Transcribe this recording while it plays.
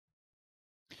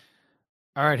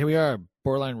All right, here we are.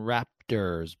 Borderline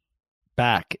Raptors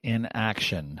back in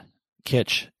action.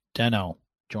 Kitch, Deno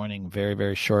joining very,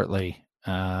 very shortly.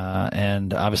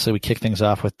 And obviously, we kick things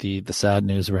off with the sad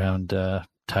news around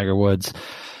Tiger Woods.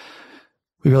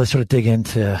 We really sort of dig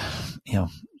into,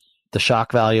 the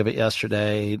shock value of it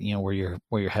yesterday. Where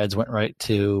your heads went right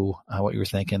to what you were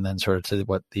thinking, then sort of to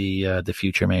what the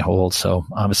future may hold. So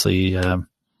obviously,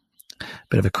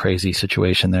 bit of a crazy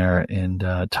situation there in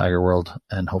Tiger World,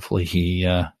 and hopefully he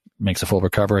makes a full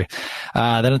recovery.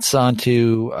 Then it's on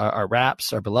to our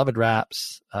Raps, our beloved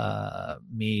Raps.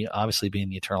 Me, obviously being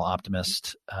the eternal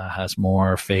optimist, has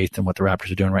more faith in what the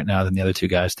Raptors are doing right now than the other two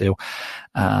guys do.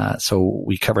 So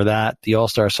we cover that. The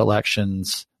All-Star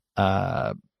selections.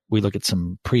 We look at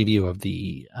some preview of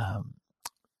the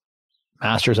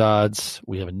Masters odds.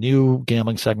 We have a new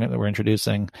gambling segment that we're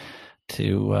introducing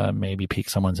to maybe pique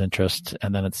someone's interest,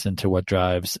 and then it's into what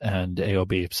drives and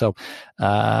AOB. So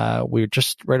we're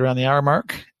just right around the hour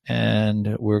mark,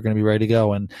 and we're going to be ready to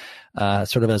go. And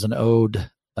sort of as an ode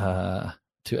to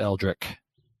Eldrick,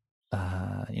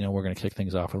 we're going to kick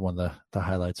things off with one of the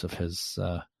highlights of his,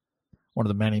 one of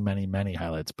the many, many, many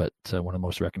highlights, but one of the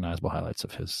most recognizable highlights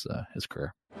of his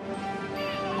career.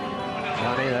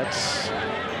 Johnny, that's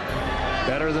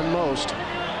better than most.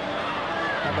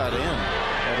 How about in?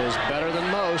 That is better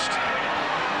than most.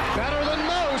 Better than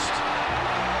most.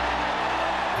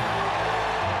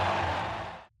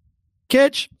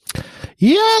 Kitch,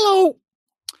 yellow.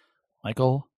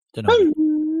 Michael Denoni.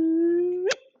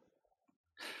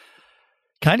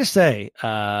 Can I just say,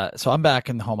 so I'm back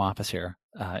in the home office here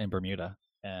in Bermuda,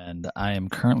 and I am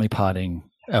currently potting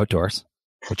outdoors,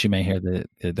 which you may hear,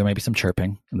 there may be some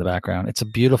chirping in the background. It's a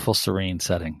beautiful, serene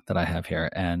setting that I have here.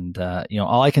 And,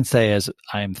 all I can say is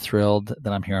I am thrilled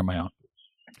that I'm here on my own.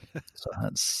 So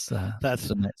that's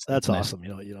awesome. That's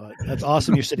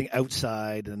awesome. You're sitting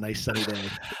outside in a nice sunny day.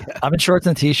 Yeah. I'm in shorts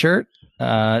and a t-shirt.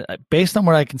 Based on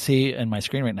what I can see in my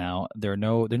screen right now, there are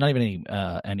not even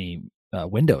any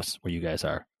windows where you guys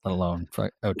are, let alone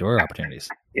for outdoor opportunities.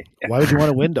 Why would you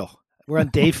want a window? We're on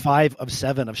day 5 of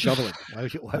 7 of shoveling.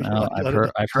 I've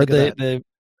heard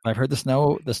the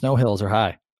snow hills are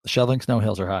high. The shoveling snow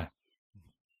hills are high.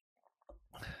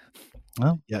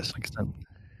 Well, yes.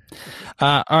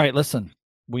 All right, listen,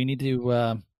 we need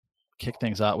to kick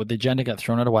things out. With the agenda got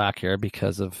thrown out of whack here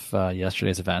because of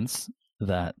yesterday's events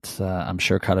that I'm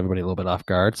sure caught everybody a little bit off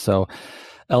guard. So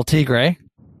El Tigre,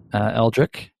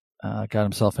 Eldrick, got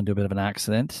himself into a bit of an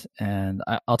accident, and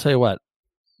I'll tell you what.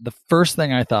 The first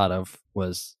thing I thought of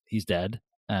was he's dead,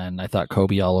 and I thought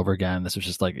Kobe all over again. This was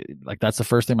just like that's the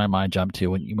first thing my mind jumped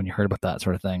to when you heard about that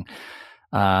sort of thing.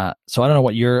 So I don't know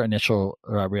what your initial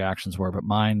reactions were, but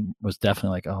mine was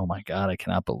definitely like, oh my God, I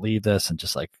cannot believe this. And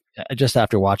just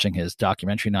after watching his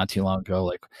documentary not too long ago,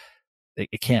 like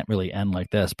it can't really end like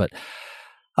this, but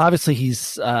obviously it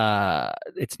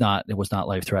was not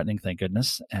life threatening, thank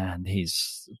goodness.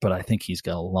 But I think he's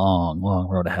got a long, long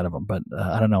road ahead of him. But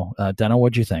I don't know. Deno,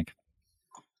 what'd you think?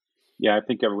 Yeah, I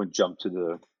think everyone jumped to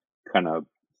the kind of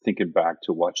thinking back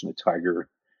to watching the Tiger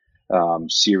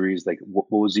series. Like, what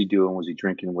was he doing? Was he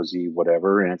drinking? Was he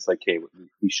whatever? And it's like, hey,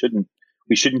 we shouldn't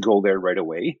go there right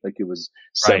away. Like, it was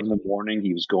 7 in the morning.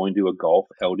 He was going to a golf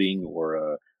outing or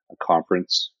a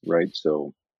conference, right?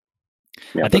 So,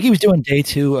 yeah, I think he was doing day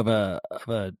 2 of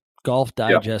a Golf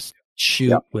Digest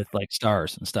shoot with like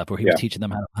stars and stuff, where he was teaching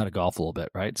them how to golf a little bit,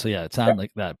 right? So yeah, it sounded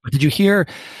like that. But did you hear?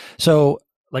 So,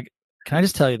 like, can I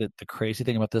just tell you that the crazy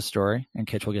thing about this story, and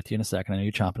Kitch, we'll get to you in a second. I know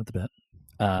you're chomping at the bit.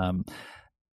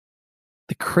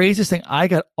 The craziest thing, I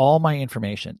got all my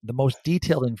information, the most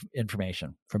detailed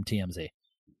information from TMZ.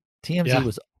 TMZ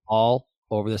was all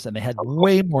over this, and they had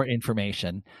way more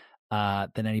information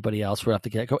than anybody else right off the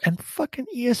get-go. And fucking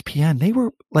ESPN, they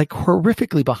were like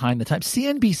horrifically behind the times.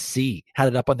 CNBC had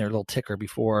it up on their little ticker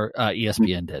before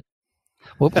ESPN did.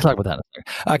 We'll talk about that in a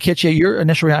second. Kitch, your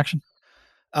initial reaction?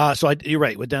 You're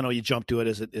right. With Deno, you jump to it.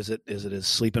 Is it his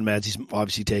sleeping meds? He's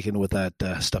obviously taken with that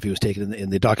stuff he was taking in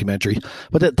the documentary.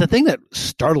 But the thing that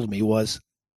startled me was,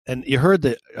 and I heard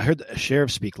the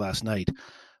sheriff speak last night,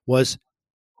 was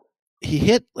he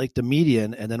hit like the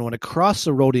median and then went across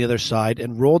the road to the other side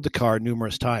and rolled the car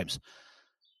numerous times.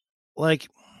 Like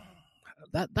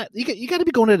that you got to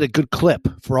be going at a good clip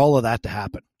for all of that to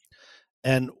happen.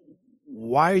 And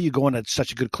why are you going at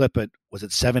such a good clip at, was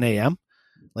it 7 a.m.?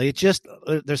 Like, it just,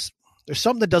 there's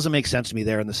something that doesn't make sense to me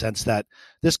there, in the sense that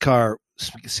this car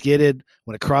skidded,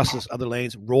 went across those other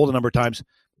lanes, rolled a number of times.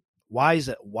 Why is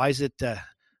that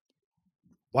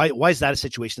a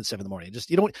situation at 7 in the morning? Just,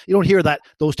 you don't hear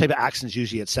those type of accidents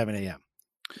usually at 7 a.m.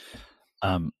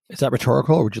 Is that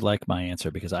rhetorical, or would you like my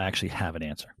answer? Because I actually have an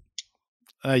answer.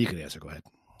 You can answer. Go ahead.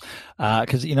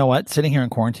 Because you know what, sitting here in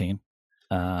quarantine,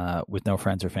 with no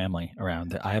friends or family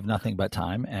around, I have nothing but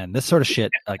time, and this sort of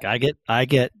shit. Like I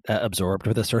get absorbed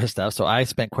with this sort of stuff. So I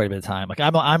spent quite a bit of time. Like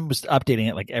I'm just updating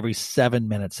it like every 7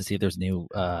 minutes to see if there's new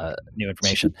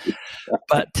information.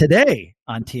 But today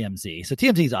on TMZ, so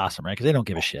TMZ is awesome, right? Because they don't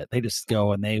give a shit. They just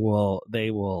go and they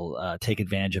will take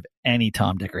advantage of any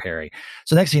Tom, Dick, or Harry.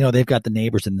 So next thing you know, they've got the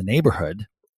neighbors in the neighborhood,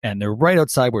 and they're right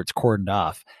outside where it's cordoned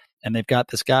off, and they've got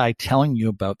this guy telling you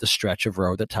about the stretch of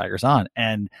road that Tiger's on,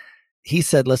 and he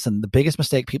said, listen, the biggest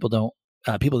mistake people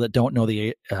that don't know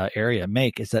the area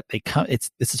make is that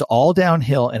this is all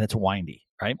downhill and it's windy,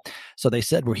 right? So they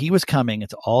said where he was coming,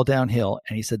 it's all downhill.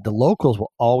 And he said the locals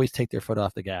will always take their foot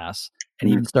off the gas and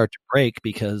even start to brake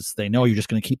because they know you're just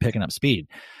going to keep picking up speed.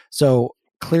 So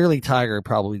clearly Tiger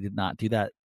probably did not do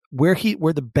that. Where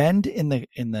the bend in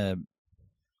the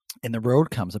road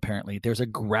comes, apparently there's a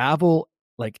gravel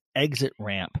like exit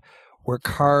ramp where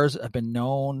cars have been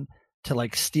known to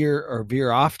like steer or veer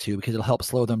off to because it'll help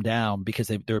slow them down because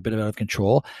they're a bit out of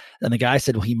control. And the guy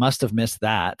said, well, he must have missed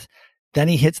that. Then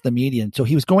he hits the median. So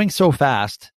he was going so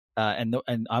fast and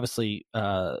obviously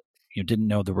didn't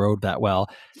know the road that well,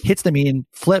 hits the median,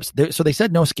 flips. So they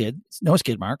said no skid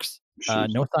marks,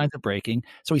 no signs of braking.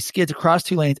 So he skids across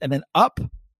 2 lanes and then up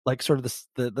like sort of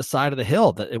the side of the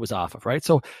hill that it was off of, right?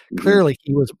 So clearly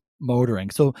he was motoring.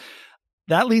 So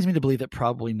that leads me to believe that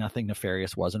probably nothing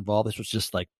nefarious was involved. This was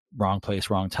just like wrong place,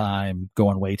 wrong time,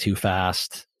 going way too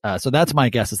fast. So that's my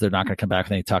guess is they're not going to come back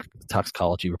with any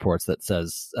toxicology reports that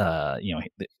says,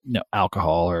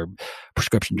 alcohol or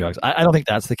prescription drugs. I don't think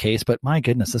that's the case, but my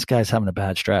goodness, this guy's having a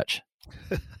bad stretch.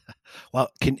 Well,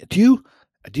 do you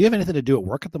have anything to do at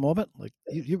work at the moment? Like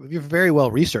you're very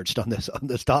well researched on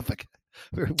this topic.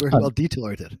 Very well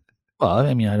detailed. Well,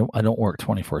 I mean, I don't work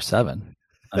 24/7.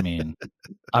 I mean,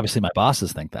 obviously my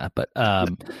bosses think that, but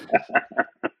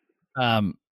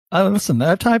listen, I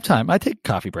have time. I take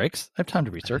coffee breaks. I have time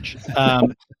to research.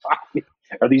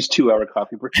 Are these 2-hour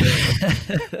coffee breaks?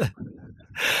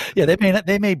 Yeah,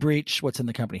 they may breach what's in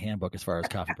the company handbook as far as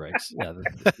coffee breaks. Yeah,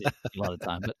 a lot of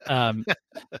time,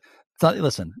 but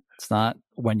it's not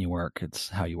when you work; it's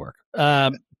how you work.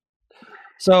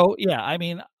 So yeah, I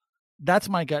mean, that's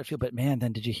my gut feel. But man,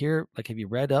 then did you hear? Like, have you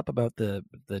read up about the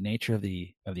nature of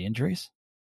the injuries?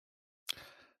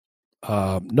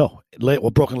 No. Well,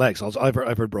 broken legs. I've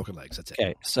heard broken legs. That's it.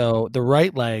 Okay, so the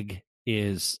right leg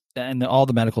is, and all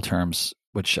the medical terms,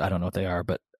 which I don't know what they are,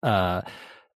 but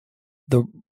the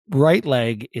right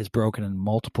leg is broken in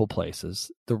multiple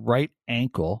places. The right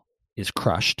ankle is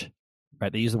crushed.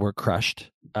 Right, they use the word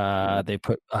crushed. They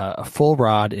put a full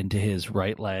rod into his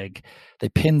right leg. They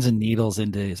pins and needles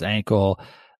into his ankle.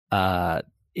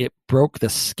 It broke the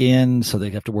skin, so they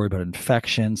have to worry about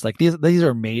infections. Like these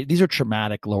are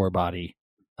traumatic lower body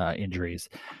injuries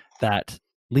that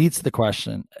leads to the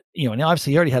question. And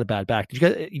obviously he already had a bad back.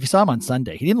 If you saw him on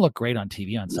Sunday, he didn't look great on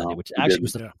TV on Sunday, which actually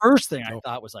was the first thing I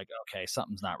thought was like, okay,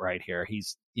 something's not right here.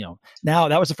 He's, now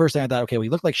that was the first thing I thought, okay, well, he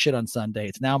looked like shit on Sunday.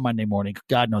 It's now Monday morning.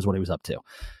 God knows what he was up to,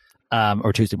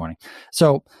 or Tuesday morning.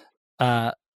 So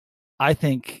I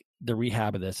think the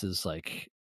rehab of this is like,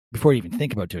 before you even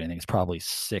think about doing anything, it's probably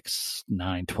 6,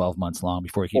 9, 12 months long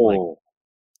before he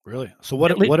really. So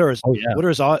what are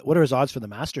his odds for the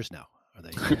Masters now? Are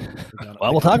they?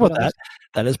 Well, we'll talk about that.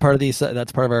 That is part of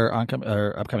that's part of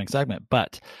our upcoming segment.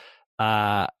 But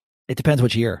it depends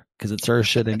which year, because it's sure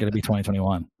shit ain't going to be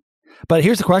 2021. But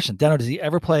here's the question, Deno: does he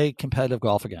ever play competitive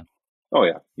golf again? Oh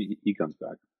yeah, he comes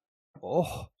back.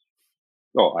 Oh,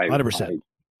 100%.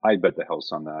 I bet the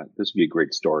house on that. This would be a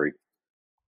great story.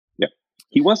 Yeah,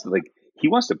 he wants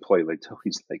to play like till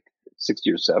he's like 60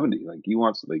 or 70. Like he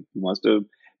wants to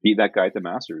be that guy at the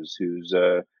Masters who's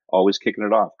always kicking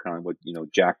it off, kind of what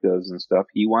Jack does and stuff.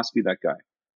 He wants to be that guy.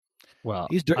 Well,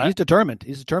 he's determined.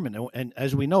 He's determined, and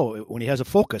as we know, when he has a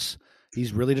focus,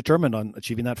 he's really determined on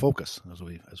achieving that focus, as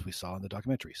we saw in the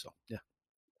documentary. So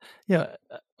yeah.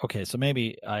 Okay, so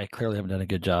maybe I clearly haven't done a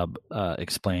good job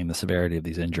explaining the severity of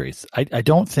these injuries. I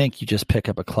don't think you just pick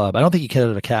up a club. I don't think you get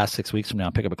out of a cast 6 weeks from now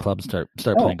and pick up a club and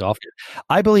start playing golf.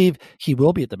 I believe he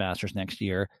will be at the Masters next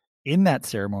year in that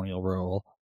ceremonial role,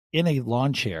 in a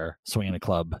lawn chair, swinging a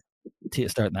club,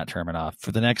 starting that tournament off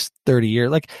for the next 30 years.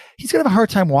 Like, he's gonna have a hard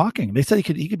time walking. They said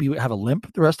he could have a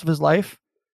limp the rest of his life.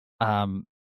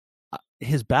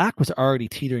 His back was already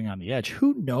teetering on the edge.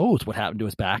 Who knows what happened to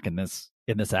his back in this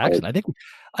action? I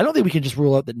don't think we can just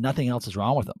rule out that nothing else is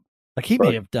wrong with him. Like he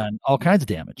may have done all kinds of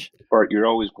damage. Bart, you're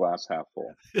always glass half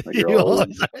full. Like You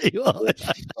always-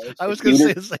 I was going to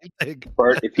say the same thing.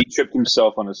 Bart, if he tripped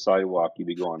himself on a sidewalk, you'd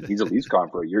be going, he's at least gone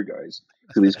for a year, guys.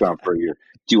 He's at least gone for a year.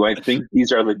 Do I think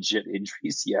these are legit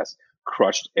injuries? Yes.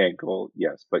 Crushed ankle?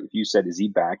 Yes. But if you said, is he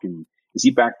back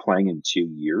playing in 2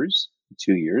 years?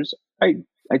 2 years? I'd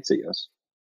say yes.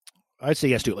 I'd say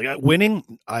yes too. Like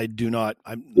winning, I do not.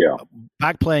 I'm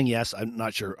back playing. Yes, I'm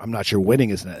not sure. I'm not sure winning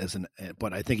isn't.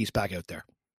 But I think he's back out there.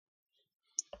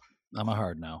 I'm a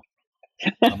hard no.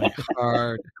 I'm a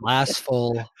hard glass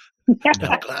full.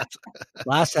 No.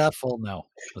 Glass half full. No,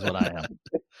 is what I am.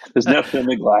 There's nothing in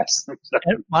the glass.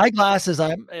 And my glass is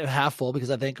I'm half full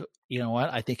because I think, you know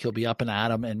what? I think he'll be up and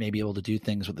at him and maybe able to do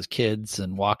things with his kids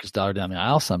and walk his daughter down the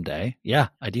aisle someday. Yeah,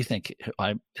 I do think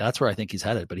that's where I think he's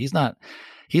headed. But he's not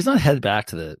headed back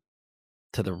to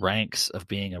the ranks of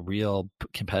being a real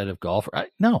competitive golfer.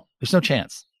 No, there's no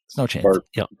chance. There's no chance.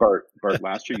 Bart,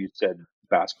 last year you said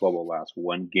basketball will last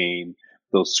one game.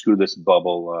 They'll screw this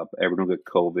bubble up. Everyone will get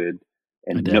COVID.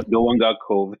 And no one got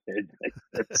COVID.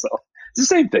 So it's the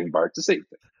same thing, Bart. It's the same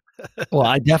thing. Well,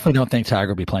 I definitely don't think Tiger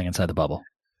will be playing inside the bubble.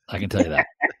 I can tell you that.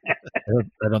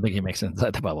 I don't think he makes it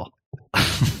inside the bubble.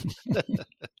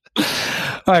 All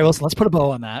right, well, so let's put a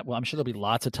bow on that. Well, I'm sure there'll be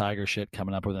lots of Tiger shit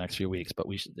coming up over the next few weeks, but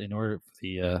we should, in order for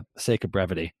the sake of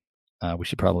brevity, we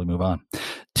should probably move on.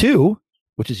 2,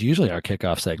 which is usually our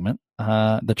kickoff segment,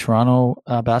 the Toronto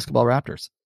basketball Raptors,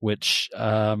 which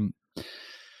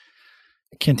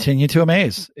continue to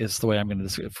amaze is the way I'm going to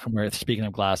describe. Speaking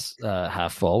of glass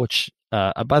half full, which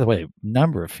by the way,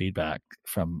 number of feedback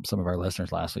from some of our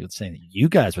listeners last week saying that you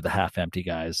guys were the half empty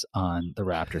guys on the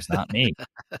Raptors, not me.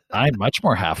 I'm much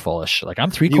more half fullish. Like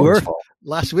I'm 3/4 full.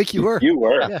 Last week you were. You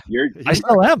were. Yeah. I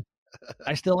still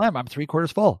am. I'm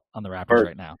 3/4 full on the Raptors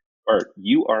right now. Bart,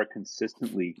 you are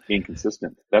consistently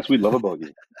inconsistent. That's what we love about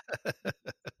you.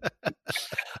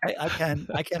 I can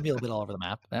be a little bit all over the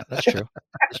map. That's true.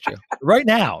 That's true. Right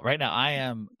now, I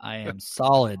am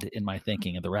solid in my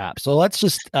thinking of the Rap. So let's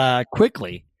just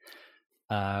quickly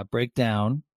break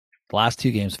down the last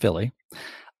 2 games. Philly,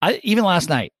 even last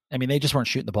night. I mean, they just weren't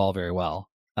shooting the ball very well.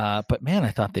 But man, I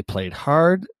thought they played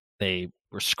hard. They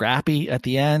were scrappy at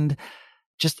the end.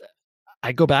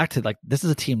 I go back to this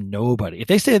is a team if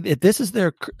this is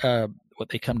their what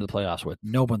they come to the playoffs with,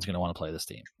 no one's going to want to play this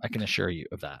team. I can assure you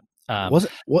of that.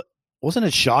 Wasn't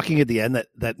it shocking at the end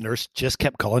that Nurse just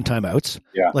kept calling timeouts?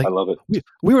 Yeah, I love it.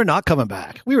 We were not coming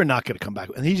back. We were not going to come back,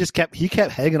 and he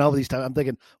kept hanging over these times. I'm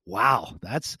thinking, wow,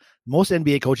 that's most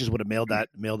NBA coaches would have mailed that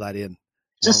in.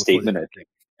 It's a statement, I think.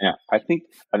 Yeah, I think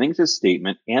it's a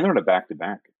statement, and they're on a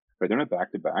back-to-back. Right, they're on a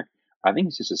back-to-back. I think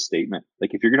it's just a statement.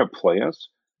 Like if you're going to play us.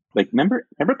 Like, remember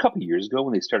a couple of years ago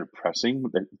when they started pressing,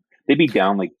 they'd be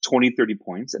down like 20, 30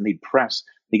 points and they'd press,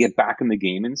 they get back in the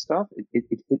game and stuff. It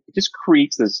just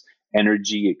creates this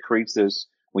energy. It creates this,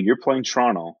 when you're playing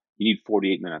Toronto, you need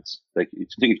 48 minutes. Like, you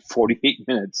need 48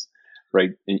 minutes, right?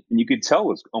 And you could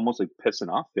tell it's almost like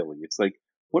pissing off Philly. It's like,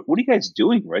 what are you guys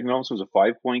doing, right? And also it was a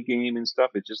 5-point game and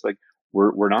stuff. It's just like,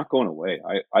 we're not going away.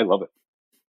 I love it.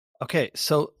 Okay.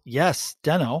 So yes,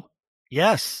 Deno.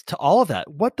 Yes, to all of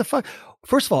that. What the fuck?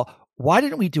 First of all, why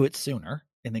didn't we do it sooner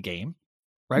in the game?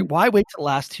 Right? Why wait till the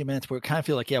last 2 minutes where it kind of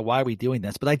feel like, yeah, why are we doing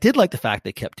this? But I did like the fact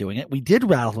they kept doing it. We did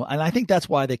rattle them. And I think that's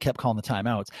why they kept calling the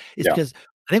timeouts. It's because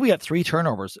I think we got 3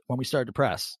 turnovers when we started to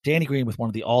press. Danny Green with one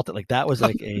of the that was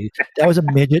like that was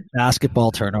a midget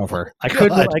basketball turnover. I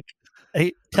couldn't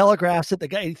he telegraphs it. The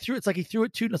guy he threw it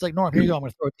to, and it's like, Norm, here you go. I'm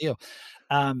going to throw it to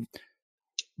you.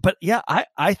 But yeah,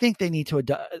 I think they need to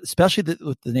adopt, especially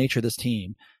with the nature of this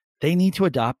team, they need to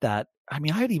adopt that. I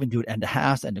mean, I'd even do it end of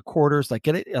halves, end of quarters, like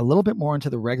get it a little bit more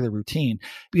into the regular routine,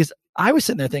 because I was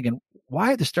sitting there thinking,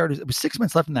 why are the starters? It was 6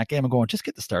 minutes left in that game. I'm going, just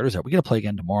get the starters out. We got to play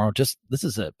again tomorrow. This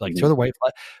is it. Throw the white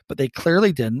flag. But they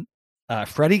clearly didn't.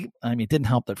 Freddie, I mean, it didn't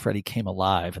help that Freddie came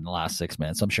alive in the last 6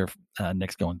 minutes. I'm sure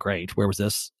Nick's going, great. Where was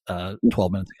this 12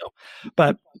 minutes ago?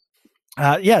 But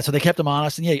so they kept him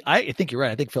honest. And I think you're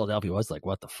right. I think Philadelphia was like,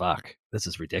 what the fuck? This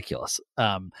is ridiculous.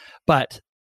 But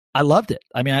I loved it.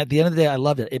 I mean, at the end of the day, I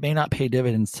loved it. It may not pay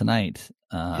dividends tonight.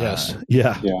 Yes.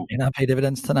 Yeah. It may not pay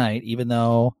dividends tonight, even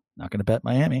though not going to bet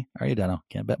Miami. Are you, Deno?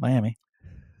 Can't bet Miami.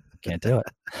 Can't do it.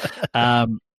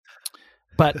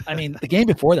 But I mean, the game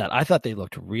before that, I thought they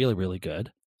looked really, really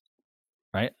good.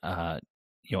 Right.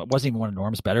 It wasn't even one of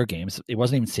Norm's better games. It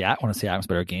wasn't even one of Siakam's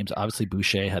better games. Obviously,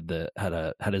 Boucher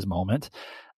had his moment.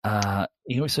 So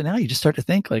now you just start to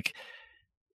think like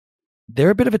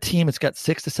they're a bit of a team that's got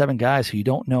 6 to 7 guys who you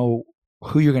don't know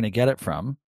who you're going to get it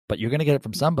from, but you're going to get it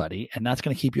from somebody, and that's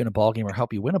going to keep you in a ball game or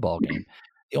help you win a ball game.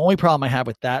 The only problem I have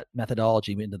with that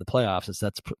methodology into the playoffs is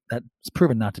that's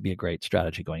proven not to be a great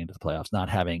strategy going into the playoffs, not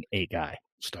having a guy.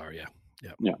 Star, yeah.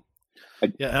 Yeah.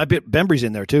 I bet Bembry's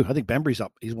in there too. I think Bembry's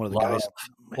up. He's one of the guys.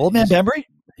 Old man Bembry?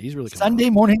 He's really Sunday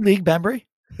morning league Bembry?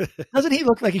 Doesn't he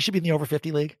look like he should be in the over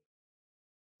 50 league?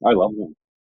 I love him.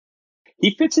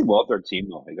 He fits in well with our team,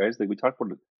 though, hey guys. Like we talked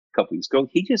about it a couple weeks ago,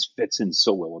 he just fits in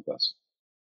so well with us.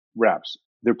 Raps,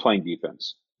 they're playing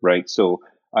defense, right? So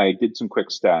I did some quick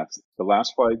stats. The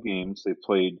last 5 games, they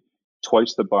played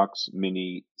twice the Bucks,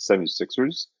 Mini,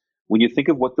 76ers. When you think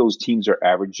of what those teams are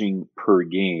averaging per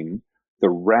game, the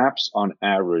Raps on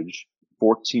average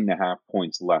 14.5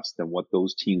 points less than what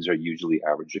those teams are usually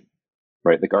averaging,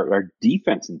 right? Like our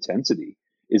defense intensity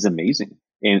is amazing,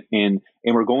 and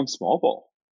we're going small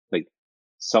ball. Like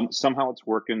somehow it's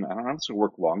working. I don't know if it's going to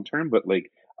work long term, but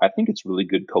like I think it's really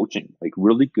good coaching, like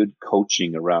really good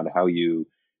coaching around how you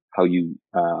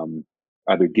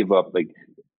either give up like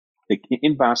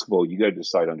in basketball, you got to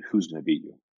decide on who's going to beat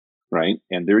you, right?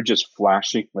 And they're just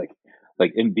flashing like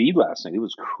Embiid last night. It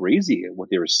was crazy what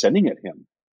they were sending at him.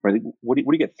 Right? What do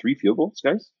you get? 3 field goals,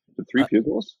 guys? 3 field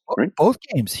goals, right? Both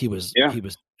games he was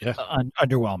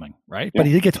underwhelming, right? Yeah. But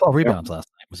he did get 12 rebounds last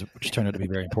night, which turned out to be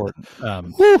very important.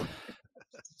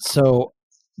 So,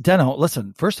 Deno,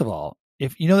 listen. First of all,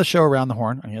 if you know the show Around the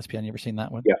Horn on ESPN, you ever seen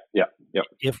that one? Yeah.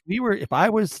 If I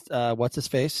was, what's his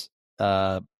face?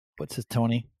 What's his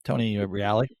Tony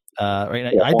Reale? Right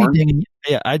now, Yeah, I'd Horn. be dinging.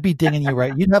 Yeah, I'd be dinging you.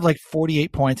 Right, you'd have like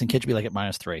 48 points, and kids would be like at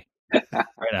 -3.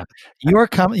 Right now, you're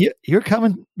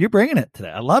coming. You're bringing it today.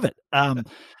 I love it.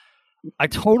 I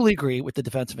totally agree with the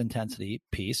defensive intensity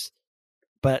piece,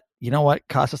 but you know what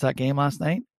cost us that game last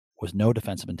night was no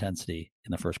defensive intensity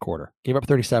in the first quarter. Gave up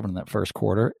 37 in that first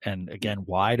quarter, and again,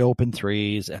 wide open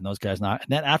threes, and those guys not. And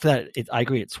then after that, I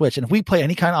agree, it switched. And if we play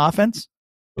any kind of offense,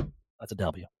 that's a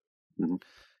W. Mm-hmm.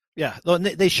 Yeah,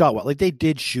 they shot well. Like they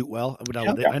did shoot well.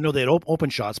 I know they had open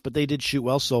shots, but they did shoot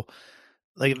well. So,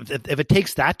 like if it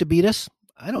takes that to beat us,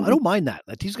 I don't mind that.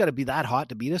 That team's got to be that hot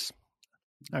to beat us.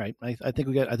 All right, I think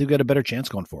we got a better chance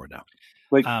going forward now.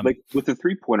 Like with the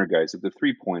 3-pointer guys, if the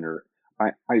 3-pointer,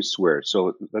 I swear.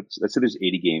 So let's say there's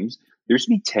 80 games. There's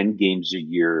going to be 10 games a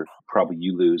year probably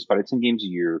you lose, but 10 games a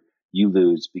year you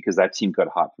lose because that team got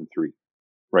hot from 3,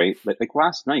 right? Like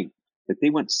last night, like they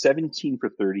went 17 for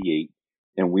 38.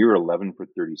 And we were 11 for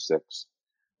 36.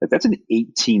 That's an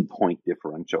 18-point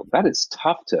differential. That is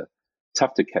tough to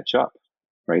catch up,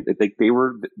 right? Like they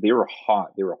were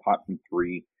hot. They were hot from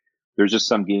 3. There's just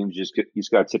some games you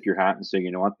just got to tip your hat and say, you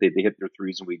know what, they hit their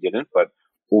threes and we didn't. But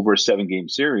over a 7-game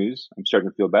series, I'm starting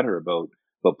to feel better about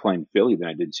playing Philly than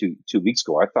I did two weeks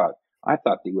ago. I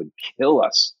thought they would kill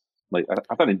us. Like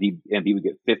I thought indeed would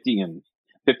get 50 and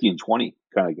 20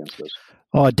 kind of against us.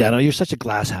 Oh, Deno, you're such a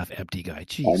glass half empty guy.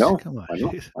 Jeez, I know. Come on. I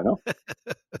know.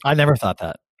 I never thought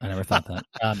that.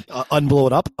 Unblow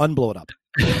it up. Unblow it up.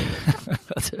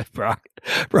 That's it. Brock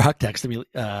texted me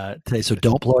today. So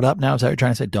don't blow it up now. Is that what you're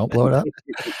trying to say? Don't blow it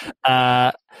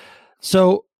up.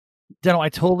 So, Deno, I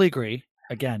totally agree.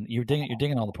 Again, you're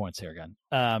dinging all the points here again.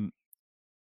 How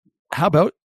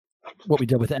about what we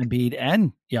did with Embiid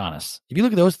and Giannis? If you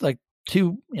look at those, like,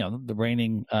 2, the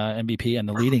reigning MVP and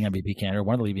the leading MVP candidate,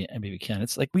 one of the leading MVP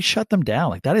candidates, like we shut them down.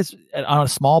 Like that is on a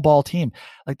small ball team.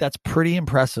 Like that's pretty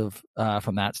impressive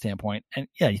from that standpoint. And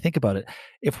yeah, you think about it.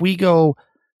 If we go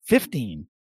 15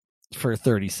 for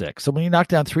 36, so when you knock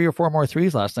down 3 or 4 more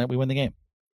threes last night, we win the game.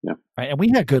 Yeah. Right. And we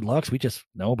had good looks.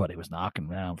 Nobody was knocking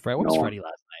down. What was Freddie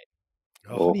last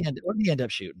night? What did he end up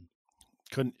shooting?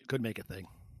 Couldn't make a thing.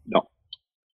 No.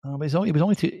 But he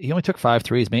only took 5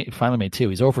 threes. He finally made 2.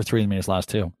 He's over 3 in his last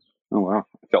 2. Oh wow,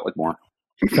 it felt like more.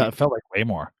 It felt like way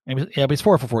more. But he's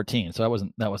 4 for 14, so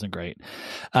that wasn't great.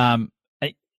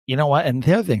 You know what? And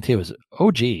the other thing too is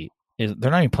OG is they're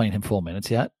not even playing him full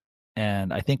minutes yet.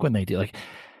 And I think when they do, like,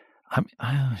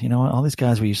 you know what? All these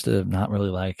guys we used to not really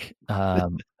like.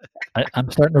 I'm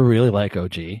starting to really like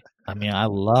OG. I mean, I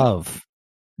love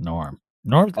Norm.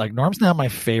 Norm's now my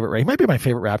favorite. He might be my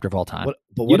favorite Raptor of all time.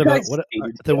 What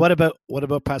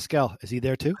about Pascal? Is he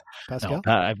there too? Pascal?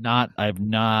 No, I've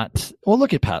not. Well,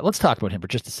 look at Pat. Let's talk about him for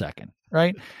just a second,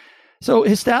 right? So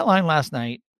his stat line last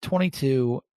night: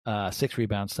 22, 6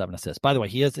 rebounds, 7 assists. By the way,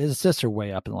 his assists are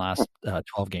way up in the last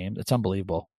 12 games. It's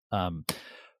unbelievable.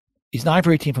 He's 9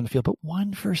 for 18 from the field, but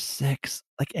 1 for 6.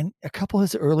 Like, and a couple of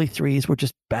his early threes were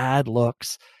just bad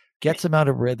looks. Gets him out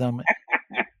of rhythm.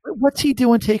 What's he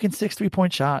doing taking 6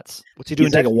 3-point shots? What's he doing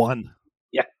taking 1?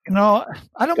 Yeah. No,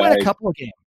 I don't mind a couple of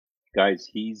games. Guys,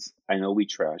 I know we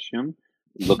trash him.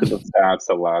 Look at the stats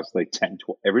the last 10,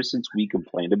 12, ever since we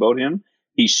complained about him,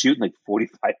 he's shooting 45%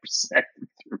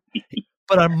 through.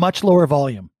 But on much lower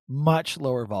volume. much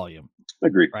lower volume.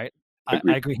 Agreed. Right.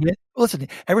 Agreed. I agree. Listen,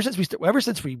 ever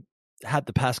since we had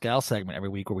the Pascal segment every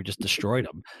week where we just destroyed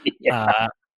him,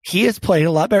 he has played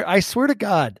a lot better. I swear to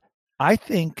God, I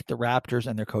think the Raptors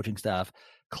and their coaching staff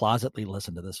closetly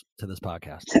listen to this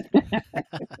podcast.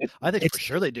 I think for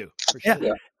sure they do. For sure.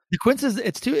 Yeah. The coincidence,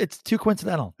 it's too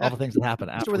coincidental. All the things that happen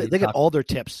after they get all their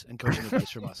tips and coaching advice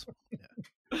from us.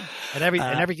 Yeah. And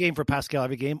every game for Pascal,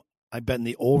 every game I'm betting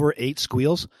the over 8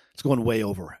 squeals. It's going way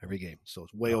over every game, so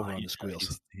it's way over on the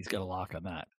squeals. He's got a lock on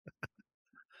that.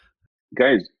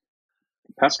 Guys,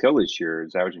 Pascal this year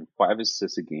is averaging 5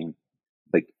 assists a game.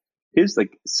 Like his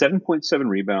 7.7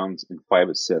 rebounds and 5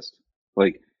 assists.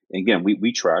 Like again,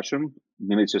 we trash him.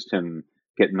 Maybe it's just him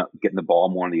getting the ball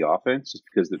more on the offense, just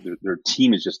because their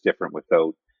team is just different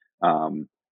without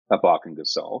Ibaka and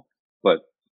Gasol. But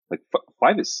like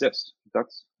 5 assists,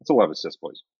 that's a lot of assists,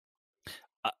 boys.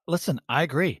 Listen, I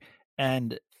agree.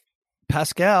 And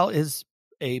Pascal is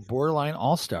a borderline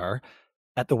all-star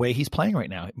at the way he's playing right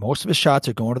now. Most of his shots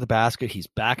are going to the basket. He's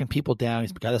backing people down.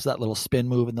 He's got that little spin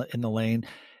move in the lane.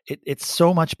 It's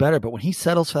so much better. But when he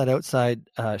settles for that outside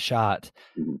shot,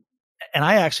 and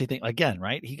I actually think, again,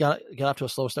 right, he got off to a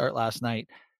slow start last night.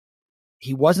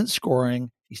 He wasn't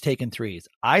scoring. He's taking threes.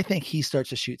 I think he starts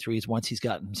to shoot threes once he's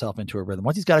gotten himself into a rhythm.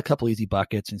 Once he's got a couple easy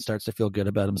buckets and starts to feel good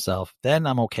about himself, then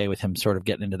I'm okay with him sort of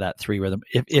getting into that 3 rhythm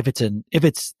if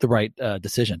it's the right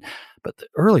decision. But the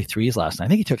early threes last night, I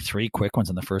think he took 3 quick ones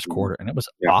in the first quarter, and it was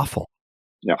awful.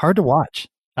 Yeah. Hard to watch.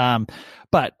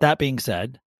 But that being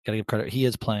said, gotta give credit. He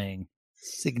is playing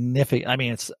significant. I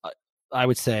mean, it's I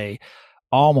would say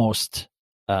almost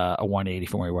a 180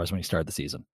 from where he was when he started the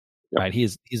season. Yep. Right,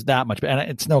 he's that much better, and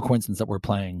it's no coincidence that we're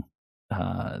playing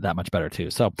that much better too.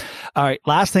 So, all right,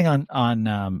 last thing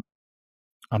on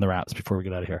the Raps before we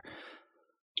get out of here.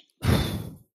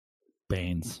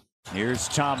 Baines. Here's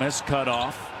Thomas cut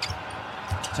off.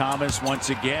 Thomas once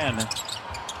again.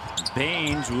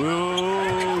 Baines,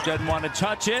 doesn't want to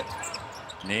touch it.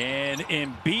 And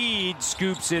Embiid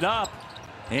scoops it up,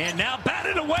 and now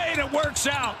batted away, and it works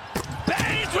out.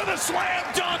 Baines with a slam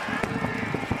dunk.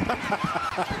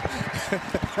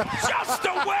 Just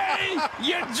the way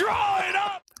you draw it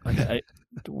up. Okay,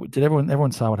 did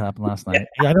everyone saw what happened last night?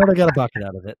 Yeah, I know they got a bucket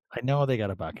out of it.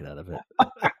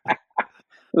 It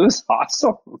was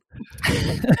awesome.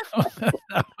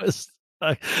 That was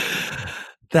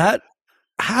that.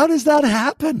 How does that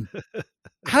happen?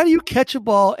 How do you catch a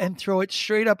ball and throw it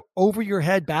straight up over your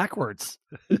head backwards,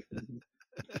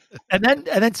 and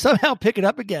then somehow pick it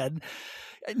up again?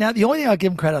 Now, the only thing I'll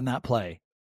give him credit on that play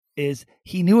is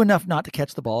he knew enough not to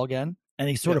catch the ball again, and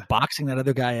he's sort of boxing that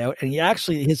other guy out. And he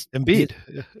actually Embiid,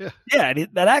 and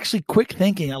that actually quick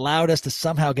thinking allowed us to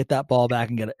somehow get that ball back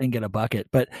and get a bucket.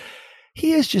 But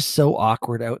he is just so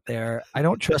awkward out there. I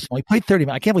don't trust him. He played 30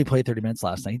 minutes. I can't believe he played 30 minutes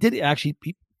last night. He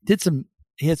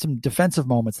had some defensive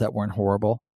moments that weren't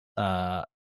horrible. And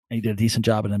he did a decent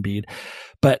job at Embiid,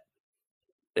 but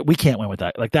we can't win with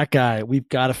that. Like that guy, we've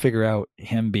got to figure out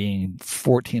him being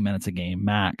 14 minutes a game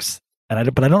max. But I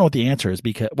don't know what the answer is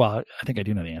because, well, I think I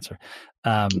do know the answer.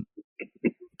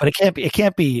 But it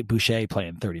can't be Boucher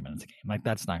playing 30 minutes a game. Like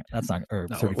that's not. Or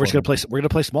no, we're just gonna play. We're gonna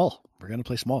play small. We're gonna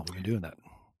play small. We've been doing that.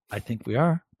 I think we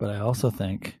are, but I also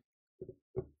think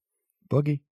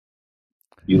Boogie.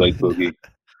 You like Boogie?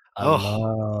 I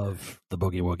love the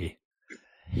Boogie Woogie.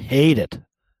 Hate it.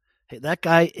 Hey, that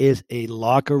guy is a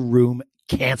locker room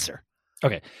cancer.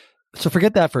 Okay. So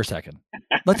forget that for a second.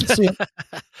 Let's assume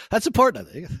that's important,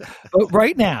 I think. But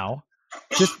right now,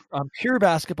 just on pure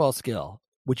basketball skill,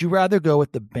 would you rather go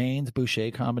with the Baines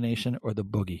Boucher combination or the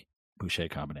Boogie Boucher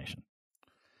combination?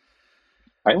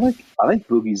 I like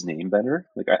Boogie's name better.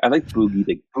 Like I like Boogie,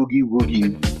 like Boogie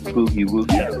Woogie.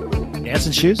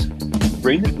 Dancing shoes.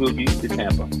 Bring the Boogie to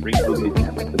Tampa. Bring Boogie to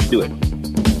Tampa. Let's do it.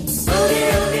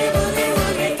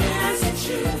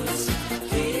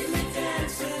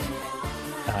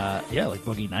 Yeah, like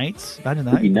Boogie Nights. Imagine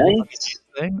that. Boogie Nights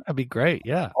thing. That'd be great.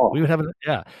 Yeah, we would have it.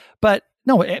 Yeah, but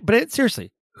no. But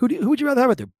seriously, who would you rather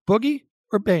have out there, Boogie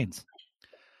or Baines?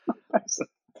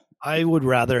 I would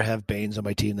rather have Baines on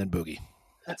my team than Boogie.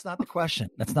 That's not the question.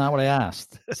 That's not what I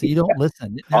asked. So you don't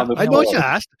listen. Now, I know what you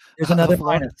asked. There's another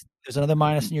minus. There's another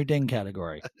minus in your ding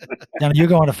category. Now you're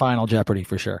going to Final Jeopardy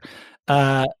for sure.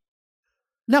 No,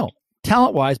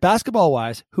 talent-wise,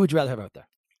 basketball-wise, who would you rather have out there?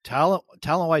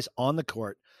 Talent-wise on the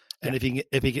court. And if he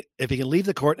can leave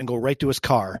the court and go right to his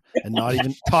car and not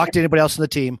even talk to anybody else on the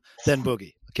team, then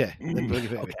Boogie. Okay. Then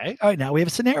Boogie. Okay. All right. Now we have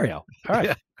a scenario. All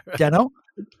right. Deno?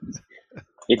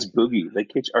 It's Boogie. Like,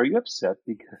 Kitch, are you upset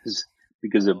because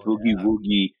of Boogie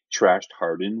Woogie trashed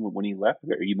Harden when he left?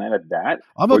 Are you mad at that?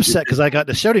 I'm upset because I got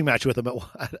the shouting match with him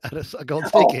at a Golden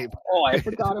State game. Oh, I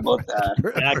forgot about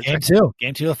that. Yeah,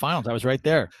 game two of the finals. I was right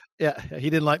there. Yeah, he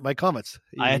didn't like my comments.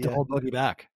 I had to hold Boogie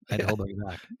back.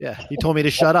 Yeah, he told me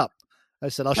to shut up. I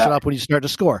said, I'll shut up when you start to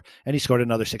score. And he scored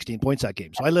another 16 points that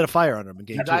game. So I lit a fire on him in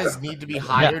game 2. You guys need to be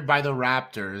hired by the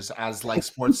Raptors as like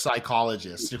sports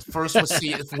psychologists. You're first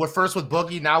with we're first with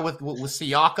Boogie, now with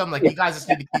Siakam. Like you guys just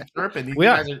need to keep chirping. You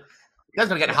guys are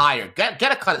gonna get hired. Get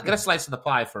a slice of the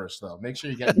pie first, though. Make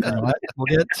sure you get. We'll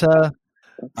get. I'm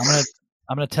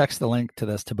gonna text the link to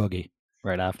this to Boogie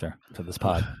right after to this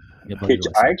pod.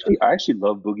 I actually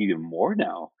love Boogie even more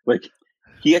now. Like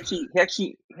he actually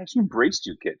embraced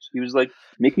you, Kitch. He was like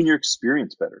making your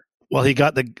experience better. Well, he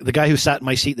got the guy who sat in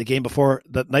my seat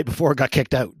the night before got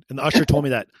kicked out. And the usher told me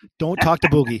that. Don't talk to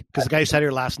Boogie because the guy who sat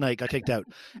here last night got kicked out.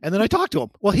 And then I talked to him.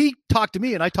 Well, he talked to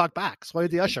me and I talked back. So I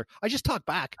did the usher. I just talked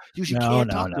back. You can't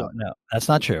talk to him. No, that's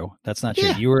not true. That's not true.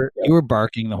 Yeah. You were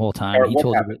barking the whole time. He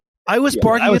told you. I was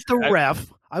barking at the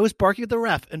ref. I was barking at the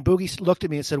ref, and Boogie looked at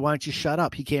me and said, "Why don't you shut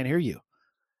up? He can't hear you."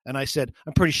 And I said,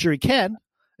 "I'm pretty sure he can."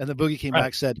 And then Boogie came back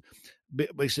and said,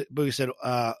 "Boogie said,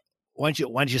 why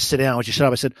don't you sit down? Why don't you shut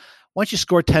up?" I said, "Why don't you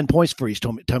score 10 points for you?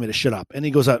 Tell me to shut up." And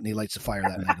he goes out and he lights the fire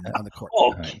that night on the court.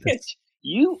 Oh, right.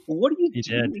 What are you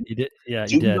doing? You did. Yeah,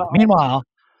 you did. Meanwhile,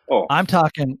 I'm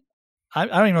talking. I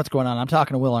don't even know what's going on. I'm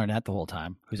talking to Will Arnett the whole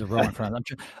time, who's a Roman friend.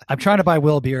 I'm trying to buy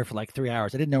Will beer for like 3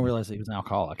 hours. I didn't realize he was an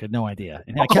alcoholic. I had no idea.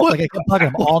 And I kept bugging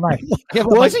him all night.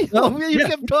 Was he? You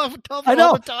kept tough I know.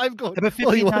 all the time going,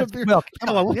 you want a beer? Milk.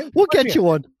 Come on, we'll get you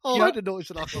one. Oh, I didn't know he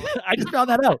was an alcoholic. I just found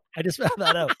that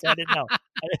out. I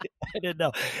didn't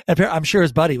know. And I'm sure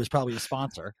his buddy was probably his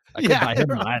sponsor. I couldn't buy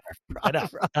him either. I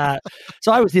know.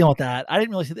 So I was dealing with that. I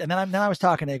didn't really see that. And then I was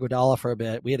talking to Iguodala for a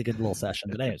bit. We had a good little session.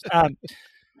 But anyways,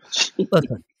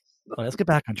 listen, let's get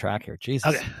back on track here.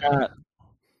 Jesus. Okay.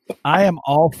 I am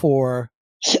all for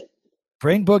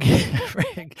bring Boogie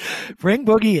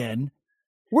in.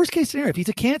 Worst case scenario, if he's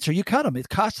a cancer, you cut him. It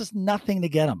costs us nothing to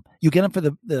get him. You get him for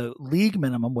the league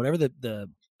minimum, whatever the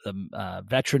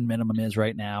veteran minimum is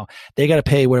right now. They got to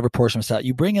pay whatever portion of that.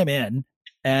 You bring him in,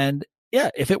 and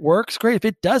if it works, great. If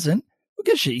it doesn't, who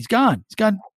gives a shit? He's gone. He's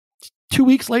gone 2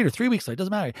 weeks later, 3 weeks later. It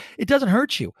doesn't matter. It doesn't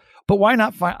hurt you. But why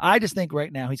not find? I just think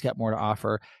right now he's got more to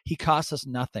offer. He costs us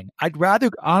nothing. I'd rather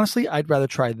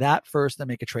try that first than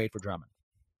make a trade for Drummond.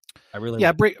 I really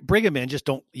bring him in. Just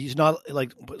don't. He's not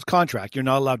like his contract. You're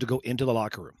not allowed to go into the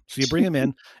locker room. So you bring him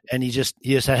in, and he has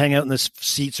to hang out in the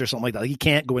seats or something like that. He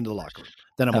can't go into the locker room.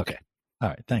 Then I'm okay. All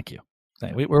right. Thank you.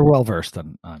 We're well versed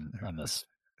on this.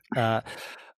 All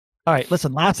right.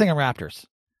 Listen. Last thing on Raptors.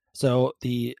 So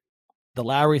the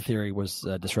Lowry theory was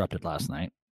disrupted last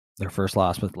night. Their first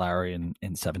loss with Lowry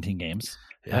in 17 games.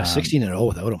 Yeah, 16-0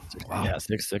 without him. Wow. Yeah,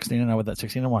 16-0 with that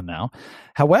 16-1 now.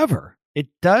 However, it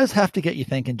does have to get you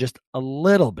thinking just a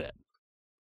little bit.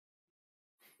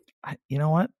 You know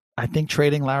what? I think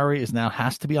trading Lowry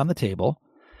has to be on the table.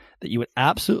 That you would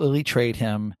absolutely trade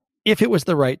him if it was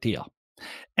the right deal,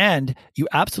 and you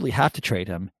absolutely have to trade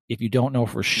him if you don't know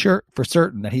for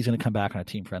certain that he's going to come back on a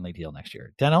team friendly deal next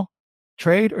year. Deno,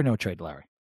 trade or no trade to Lowry?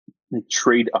 Like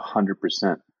trade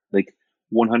 100%. Like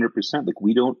 100%. Like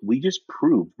we just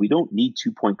proved we don't need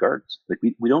 2-point guards. Like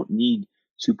we don't need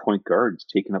 2-point guards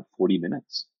taking up 40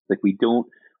 minutes. Like we don't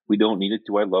need it.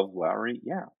 Do I love Lowry?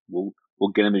 Yeah. We'll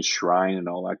get him his shrine and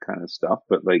all that kind of stuff.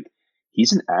 But like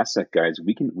he's an asset, guys.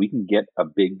 We can get a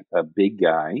big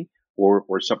guy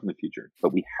or something in the future.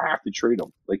 But we have to trade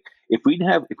him. Like if we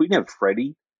didn't have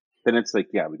Freddie, then it's like,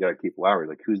 yeah, we gotta keep Lowry.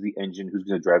 Like who's the engine, who's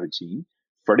gonna drive the team?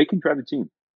 Freddie can drive the team.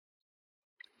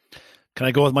 Can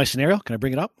I go with my scenario? Can I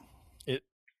bring it up?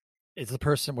 Is the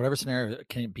person, whatever scenario,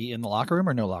 can it be in the locker room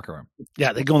or no locker room?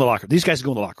 Yeah, they go in the locker room. These guys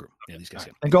go in the locker room. Yeah, these guys.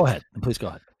 And go ahead. And please go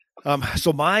ahead.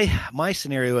 So my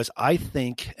scenario is, I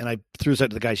think, and I threw this out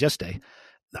to the guys yesterday,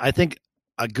 I think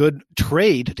a good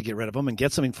trade to get rid of him and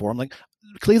get something for him, like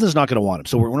Cleveland's not going to want him.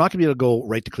 So we're not going to be able to go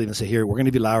right to Cleveland and say, here, we're going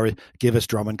to be Lowry, give us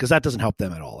Drummond, because that doesn't help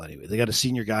them at all anyway. They got a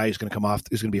senior guy who's going to come off,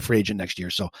 who's going to be a free agent next year.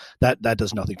 So that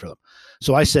does nothing for them.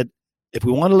 So I said, if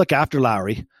we want to look after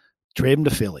Lowry, trade him to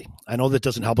Philly. I know that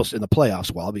doesn't help us in the playoffs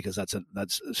well, because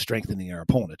that's strengthening our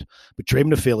opponent. But trade him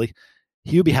to Philly.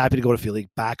 He would be happy to go to Philly,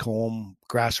 back home,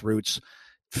 grassroots.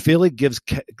 Philly gives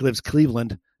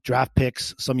Cleveland draft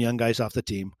picks, some young guys off the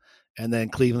team, and then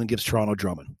Cleveland gives Toronto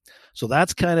Drummond. So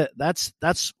that's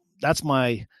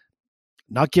my,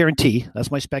 not guarantee.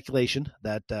 That's my speculation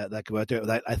that could go out there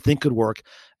that I think could work.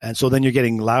 And so then you're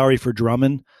getting Lowry for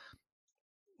Drummond.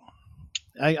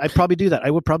 I probably do that. I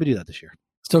would probably do that this year.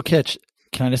 So, Kitch,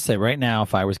 can I just say right now,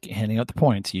 if I was handing out the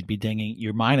points, you'd be dinging.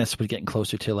 Your minus was getting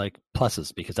closer to like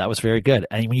pluses because that was very good.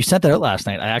 And when you sent that out last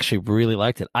night, I actually really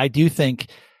liked it. I do think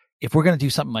if we're going to do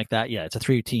something like that, yeah, it's a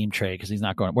 3-team trade because he's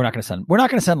not going. We're not going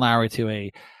to send Lowry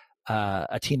to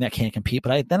a team that can't compete.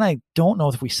 But I don't know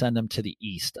if we send him to the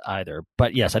East either.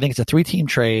 But yes, I think it's a 3-team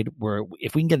trade where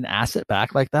if we can get an asset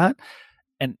back like that,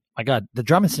 and my God, the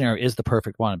Drummond scenario is the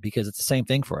perfect one because it's the same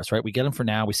thing for us, right? We get him for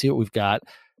now. We see what we've got.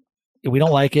 If we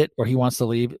don't like it or he wants to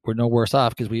leave, we're no worse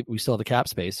off because we still have the cap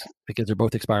space because they're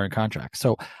both expiring contracts.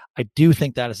 So I do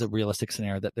think that is a realistic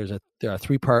scenario that there are a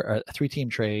 3-team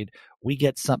trade. We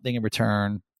get something in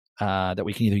return that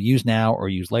we can either use now or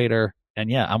use later.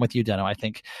 And yeah, I'm with you, Deno. I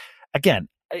think, again,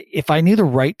 if I knew the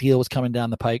right deal was coming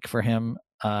down the pike for him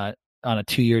on a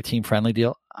 2-year team friendly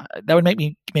deal, that would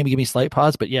maybe give me slight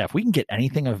pause. But yeah, if we can get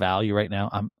anything of value right now,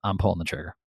 I'm pulling the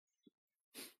trigger.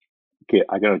 Okay,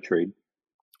 I got a trade.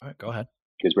 All right, go ahead.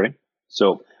 You guys ready?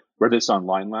 So read this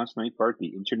online last night, Bart, the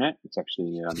internet. It's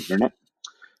actually on the internet.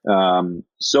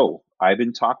 So I've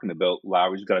been talking about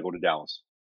Lowry's got to go to Dallas,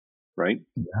 right?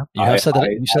 Yeah, you have said that.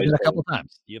 You said that a couple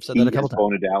times. You've said that a couple times.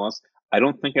 Going to Dallas. I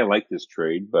don't think I like this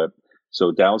trade, but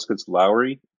so Dallas gets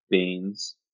Lowry,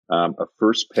 Baines, a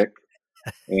first pick,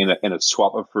 and a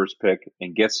swap of first pick,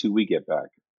 and guess who we get back?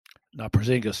 Not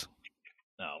Porzingis.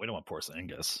 No, we don't want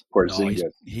Porzingis. Porzingis. No,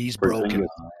 he's broken.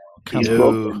 He's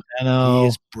broken. He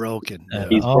is broken.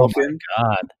 He's broken. My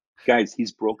God. Guys,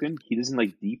 he's broken. He doesn't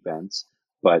like defense,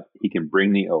 but he can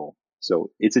bring the O. So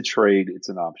it's a trade. It's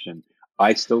an option.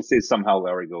 I still say somehow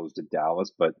Larry goes to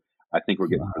Dallas, but I think we're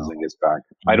getting Porzingis back.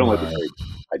 I don't like the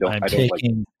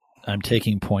trade. I'm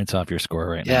taking points off your score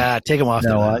right now. Yeah, take him off.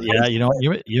 Yeah, you know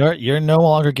you're no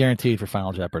longer guaranteed for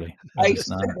Final Jeopardy. I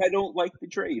said I don't like the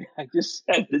trade. I just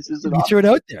said this is an option. You threw it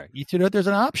out there. You threw it out there's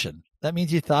an option. That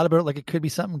means you thought about it like it could be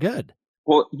something good.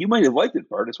 Well, you might have liked it,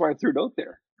 Bart. That's why I threw it out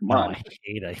there. Come on.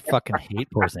 I fucking hate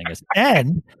Porzingis.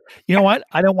 And you know what?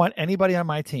 I don't want anybody on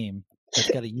my team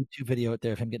that's got a YouTube video out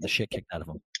there of him getting the shit kicked out of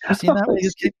him. You seen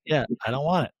that? Yeah, I don't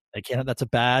want it. I can't. That's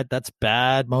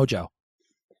bad mojo.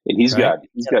 And he's got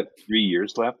 3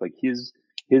 years left. Like his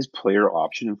player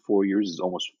option in 4 years is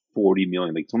almost $40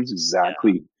 million. Like almost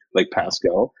exactly like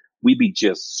Pascal. We'd be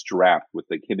just strapped with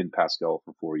like him and Pascal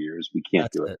for 4 years. We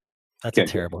can't do it.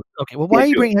 That's terrible. Okay, well, why are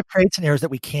you bringing up trade scenarios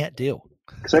that we can't do?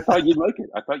 Because I thought you'd like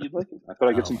it. I thought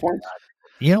I'd get some points.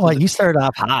 You know what? You started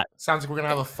off hot. Sounds like we're gonna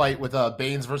have a fight with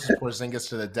Baines versus Porzingis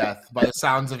to the death. By the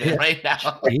sounds of it, right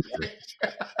now.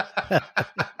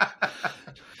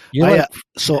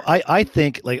 I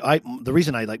think the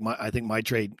reason I think my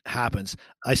trade happens.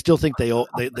 I still think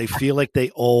they feel like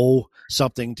they owe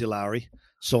something to Lowry.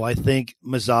 So I think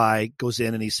Masai goes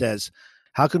in and he says,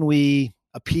 "How can we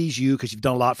appease you because you've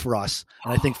done a lot for us?"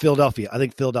 And I think Philadelphia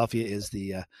is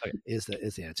the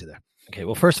answer there. Okay,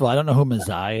 well, first of all, I don't know who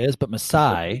Masai is, but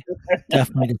Masai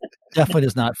definitely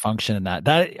does not function in that.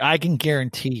 That I can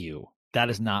guarantee you that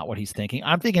is not what he's thinking.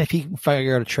 I'm thinking if he can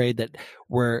figure out a trade that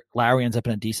where Lowry ends up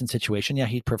in a decent situation, yeah,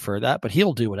 he'd prefer that, but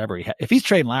he'll do whatever if he's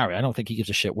trading Lowry, I don't think he gives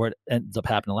a shit where it ends up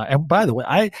happening. And by the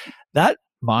way, that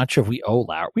mantra of we owe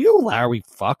Lowry,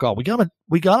 fuck all. We got him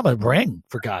a ring,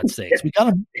 for God's sakes. We got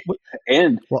him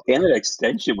and an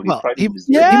extension when he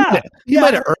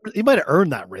might have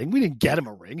earned that ring. We didn't get him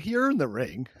a ring. He earned the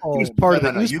ring. He was part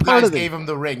of it. You guys gave him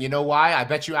the ring. You know why? I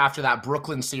bet you after that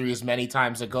Brooklyn series many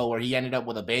times ago where he ended up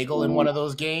with a bagel in one of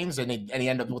those games and he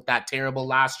ended up with that terrible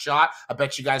last shot. I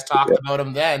bet you guys talked about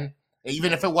him then.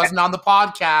 Even if it wasn't on the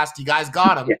podcast, you guys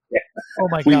got him. Oh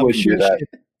my God.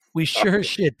 We sure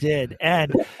shit did.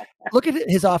 And look at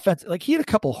his offense. Like he had a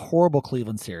couple horrible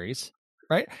Cleveland series,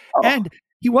 right? Oh. And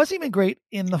he wasn't even great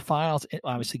in the finals.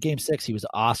 Obviously, Game 6, he was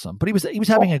awesome, but he was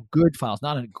having a good finals,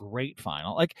 not a great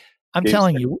final. Like I'm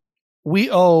telling you, we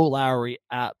owe Lowry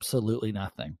absolutely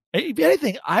nothing. If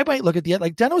anything, I might look at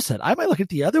like Deno said, I might look at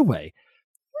the other way.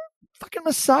 Fucking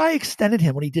Masai extended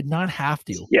him when he did not have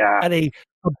to. Yeah. At a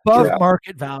above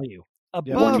market value.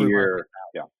 Above 1 year.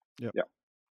 Yeah.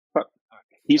 But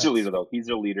he's a leader, though. He's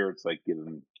a leader. It's like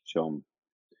show him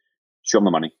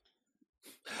the money.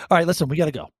 All right, listen, we got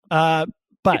to go.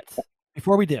 But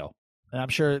before we do, and I'm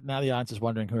sure now the audience is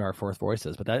wondering who our fourth voice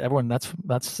is, but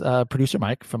that's producer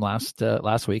Mike from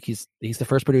last week. He's the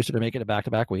first producer to make it to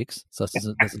back-to-back weeks, so this is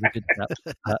a good step.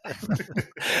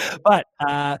 But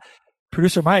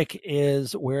producer Mike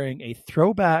is wearing a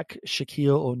throwback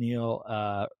Shaquille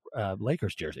O'Neal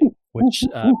Lakers jersey, which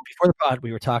before the pod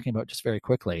we were talking about just very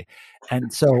quickly,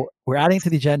 and so we're adding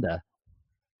to the agenda.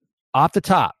 Off the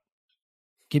top,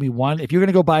 give me one. If you're going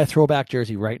to go buy a throwback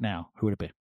jersey right now, who would it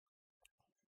be?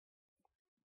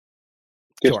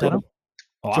 Jordan.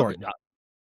 Jordan.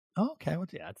 Oh, okay. Well,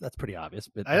 yeah, that's pretty obvious.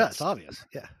 But I know, it's obvious.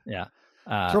 Yeah. Yeah.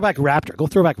 Throwback Raptor. Go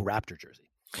throwback Raptor jersey.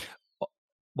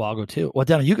 Well, I'll go too. Well,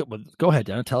 Dano, go ahead,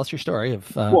 Dano. Tell us your story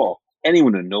of. Well,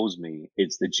 anyone who knows me,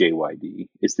 it's the JYD.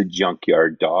 It's the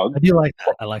junkyard dog. I do like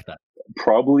that. I like that.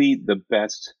 Probably the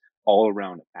best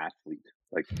all-around athlete.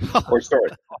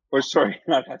 Sorry,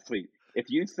 not athlete. If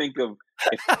you think of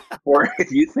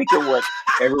what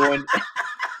everyone.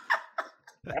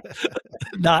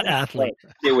 Not athlete.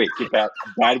 Okay, wait, get that.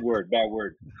 Bad word.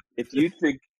 If you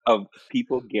think of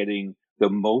people getting the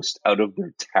most out of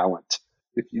their talent,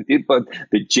 if you think about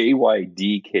the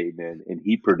JYD came in and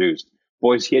he produced,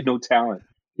 boys, he had no talent.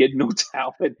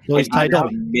 Well, he's tied up.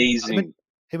 Amazing.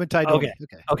 Him and Ty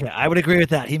Okay, I would agree with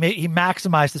that. He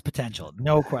maximized his potential.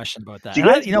 No question about that.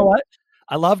 You know what?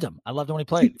 I loved him. I loved him when he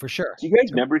played, for sure. Do you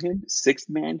guys remember him? Sixth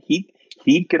man?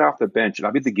 He'd get off the bench, and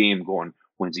I'll be at the game going,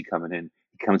 when's he coming in?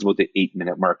 He comes about the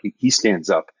 8-minute mark. He stands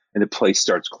up, and the place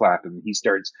starts clapping. He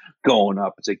starts going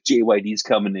up. It's like, JYD's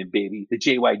coming in, baby. The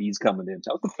JYD's coming in.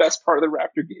 That was the best part of the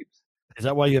Raptor games. Is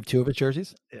that why you have 2 of his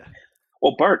jerseys? Yeah.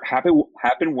 Well, Bart,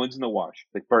 happen wins in the wash.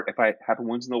 Like, Bart, if I happen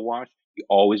wins in the wash, you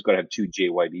always got to have 2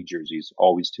 JYD jerseys.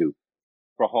 Always 2.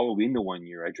 For Halloween the one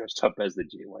year, I dressed up as the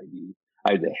JYD.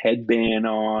 I had the headband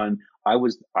on. I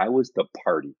was the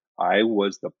party. I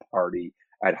was the party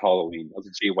at Halloween. I was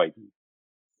a JYD.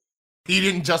 You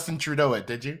didn't Justin Trudeau it,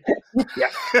 did you? Yeah.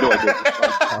 No,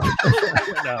 I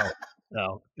didn't.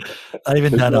 No. Not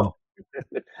even Dano.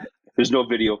 There's no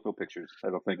video, no pictures, I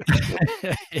don't think.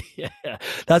 Yeah,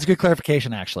 that's a good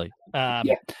clarification, actually. Yeah,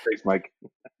 thanks, Mike.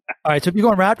 All right, so if you're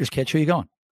going Raptors, Kitch, who are you going?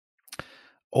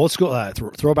 Old school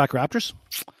throwback Raptors?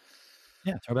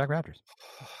 Yeah, throwback Raptors.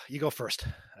 You go first.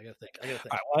 I gotta think. All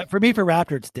right, well, for me, for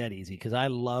Raptor, it's dead easy because I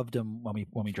loved him when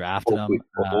we drafted him.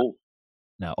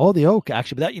 The Oak,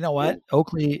 actually. But that, you know what?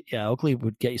 Oakley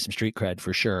would get you some street cred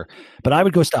for sure. But I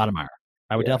would go Stoudemire.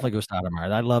 I would definitely go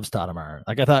Stoudemire. I love Stoudemire.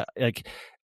 Like, I thought, like,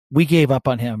 we gave up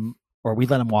on him, or we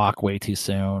let him walk way too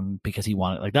soon because he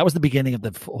wanted, like, that was the beginning of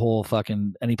the whole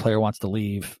fucking, any player wants to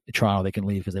leave Toronto, they can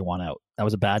leave because they want out. That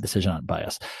was a bad decision by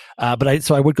us.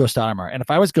 So I would go Stoudemire. And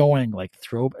if I was going like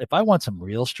if I want some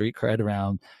real street cred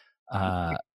around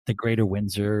the greater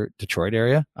Windsor, Detroit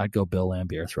area, I'd go Bill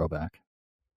Lambier throwback.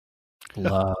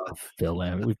 Love Bill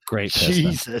Lambier. Great.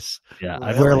 Jesus. Yeah. Really?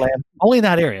 I'd wear Lamb only in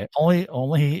that area.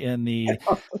 Only in the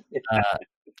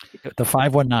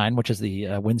 519, which is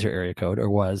the Windsor area code, or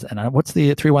was, and what's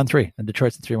the 313? And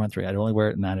Detroit's the 313. I'd only wear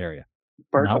it in that area.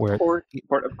 Bart,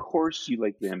 of course you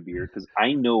like Lambier, because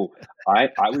I know I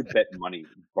would bet money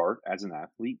Bart as an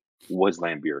athlete was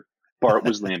Lambier. Bart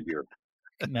was Lambier.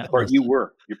 Bart,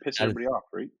 you're pissing everybody off,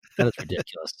 right? That is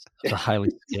ridiculous. It's a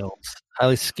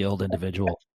highly skilled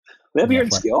individual. Lambier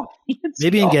and skill.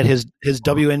 Maybe he can get his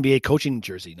WNBA coaching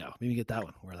jersey now. Maybe get that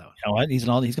one. Wear that one. You know what? He's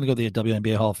going to go to the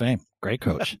WNBA Hall of Fame. Great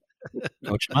coach.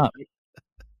 Coach him up.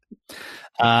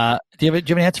 Do you have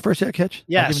an answer first yet, Kitch?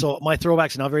 Yeah. So my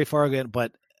throwback's not very far again,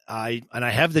 but I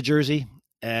have the jersey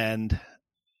and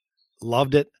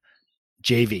loved it.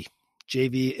 JV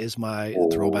is my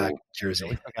throwback jersey.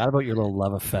 I forgot about your little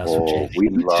love affair with JV. We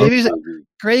love JV's a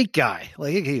great guy.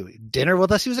 Like, he dinner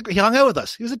with us. He hung out with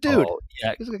us. He was a dude. Oh,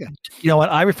 yeah. He was a good guy. You know what?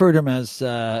 I referred to him as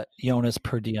Jonas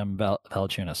Per Diem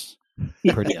Valanciunas.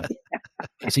 Per diem.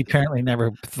 Because he apparently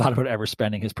never thought about ever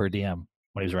spending his per diem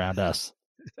when he was around us.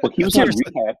 Well, he was in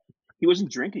rehab. He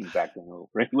wasn't drinking back then,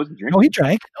 right? He wasn't drinking. No, he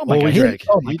drank. Oh my god, he drank.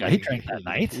 He drank that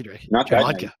night. He drank. Not that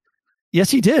vodka. night. Yes,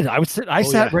 he did. I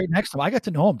sat right next to him. I got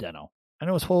to know him, Deno. I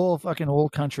know his whole fucking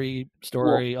old country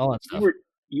story, all that stuff.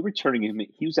 You were turning him.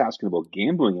 He was asking about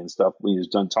gambling and stuff when he was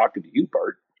done talking to you,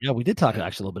 Bart. Yeah, we did talk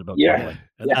actually a little bit about gambling.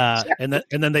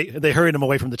 And then they hurried him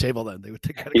away from the table. Then they would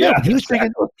take.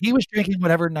 He was drinking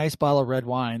whatever nice bottle of red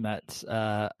wine that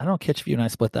I don't know. Kitch, if you and I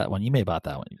split that one, you may have bought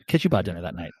that one. Kitch, you bought dinner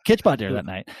that night. Kitch bought dinner that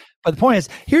night. But the point is,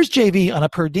 here's JV on a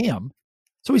per diem,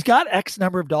 so he's got X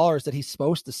number of dollars that he's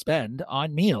supposed to spend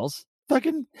on meals.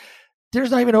 Fucking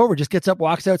dinner's not even over. Just gets up,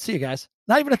 walks out. See you guys.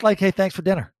 Not even like, hey, thanks for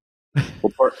dinner.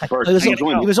 Well, Bart, he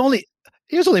was only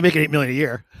making $8 million a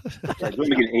year. Yeah, he was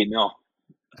making $8 million.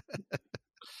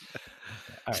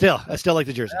 Still, I still like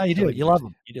the jersey. You do. You love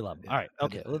them. You do love them. All right.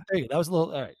 Okay. Well, there you go. That was a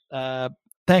little. All right.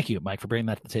 Thank you, Mike, for bringing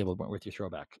that to the table with your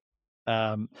throwback.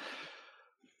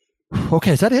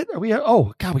 Okay. Is that it? Are we?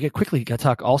 Oh God, we got to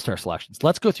talk All-Star selections.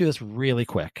 Let's go through this really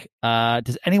quick.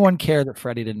 Does anyone care that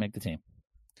Freddie didn't make the team?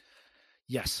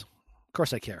 Yes, of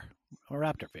course I care. I'm a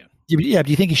Raptor fan. Yeah.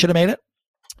 Do you think he should have made it?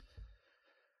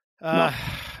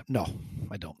 No,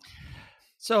 I don't.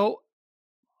 So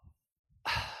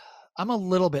I'm a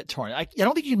little bit torn. I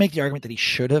don't think you can make the argument that he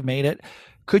should have made it.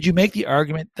 Could you make the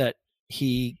argument that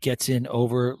he gets in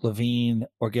over Levine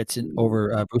or gets in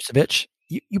over Vucevic,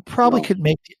 you probably could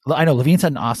make. I know Levine's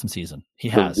had an awesome season. He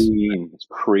has. Levine, it's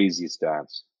crazy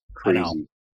stats. Crazy.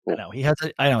 I know. He has.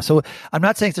 I know. So I'm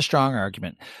not saying it's a strong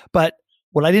argument, but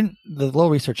what I didn't, the little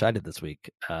research I did this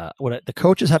week, the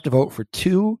coaches have to vote for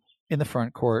 2 in the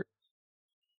front court,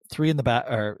 3 in the back,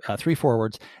 or 3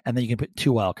 forwards, and then you can put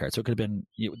 2 wild cards. So it could have been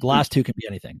the last 2 can be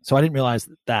anything. So I didn't realize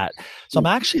that. So I'm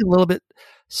actually a little bit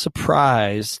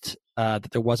surprised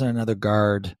that there wasn't another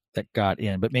guard that got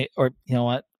in. But or you know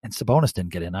what? And Sabonis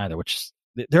didn't get in either. Which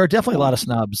there are definitely a lot of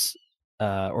snubs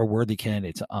or worthy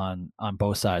candidates on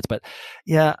both sides. But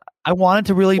yeah, I wanted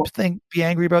to really be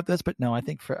angry about this, but no, I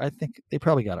think they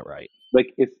probably got it right.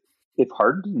 Like if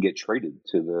Harden didn't get traded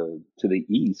to the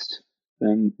East,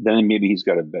 then maybe he's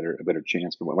got a better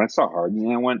chance. But when I saw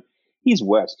Harden, I went, he's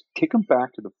West. Kick him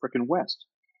back to the frickin' West.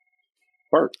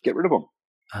 Bart, get rid of him.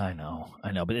 I know,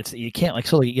 but you can't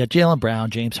so you got Jaylen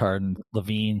Brown, James Harden,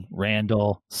 Levine,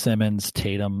 Randall, Simmons,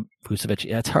 Tatum, Vucevic.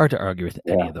 Yeah, it's hard to argue with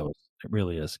any of those. It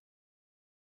really is.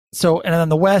 So, and then on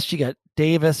the West, you got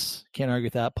Davis. Can't argue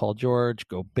with that. Paul George,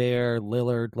 Gobert,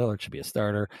 Lillard. Lillard should be a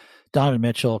starter. Donovan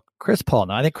Mitchell, Chris Paul.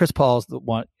 Now, I think Chris Paul is the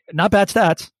one. Not bad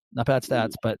stats,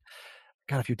 but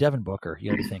God, if you're Devin Booker,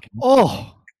 you got to be thinking,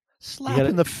 slap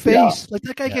in the face. Like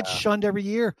that guy gets shunned every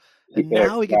year. And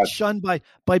now he gets shunned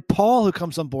by Paul, who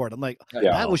comes on board. I'm like,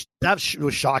 that was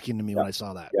shocking to me when I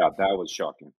saw that. Yeah, that was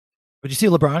shocking. But you see,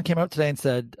 LeBron came out today and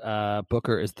said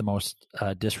Booker is the most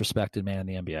disrespected man in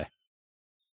the NBA.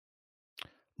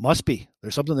 Must be.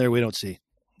 There's something there we don't see.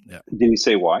 Yeah. Did he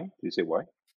say why?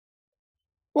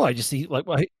 Well, I just see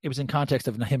it was in context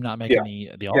of him not making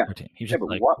the All-Star team. He was just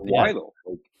like, why though?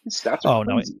 Like, his stats are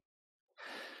crazy.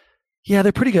 Yeah,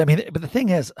 they're pretty good. I mean, but the thing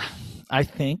is, I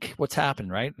think what's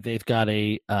happened, right? They've got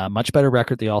a much better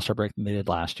record at the All-Star break than they did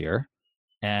last year,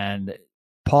 and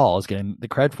Paul is getting the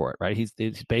cred for it, right? He's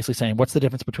basically saying, what's the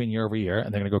difference between year over year?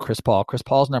 And they're going to go Chris Paul. Chris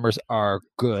Paul's numbers are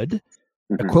good,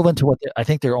 equivalent to what I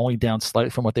think they're only down slightly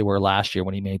from what they were last year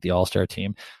when he made the All-Star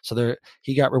team. So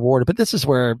he got rewarded. But this is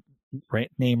where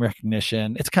name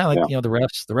recognition, it's kind of like, the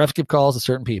refs give calls to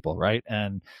certain people, right?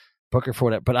 And Booker for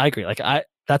whatever. But I agree. Like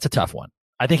that's a tough one.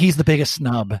 I think he's the biggest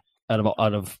snub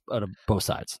out of both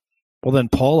sides. Well, then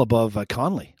Paul above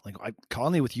Conley. Like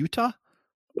Conley with Utah,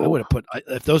 I would have put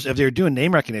if they were doing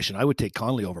name recognition, I would take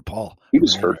Conley over Paul. He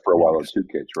was hurt for a while those 2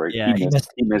 kids, right? Yeah, he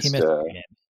missed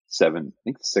 7, I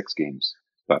think 6 games.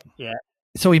 But yeah,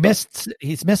 so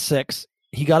he's missed 6.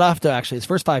 He got off to his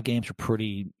first 5 games were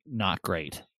pretty not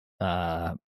great.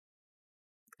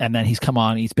 And then he's come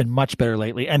on. He's been much better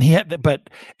lately, and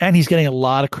he's getting a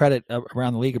lot of credit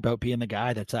around the league about being the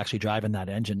guy that's actually driving that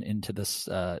engine into this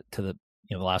to the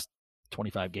last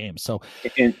 25 games. So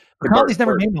Conley's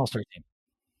never made an All-Star team.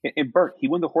 And Bart, he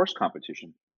won the horse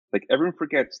competition. Like everyone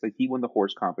forgets that he won the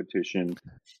horse competition.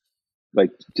 Like,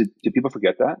 did people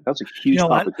forget that? That was a huge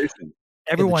competition.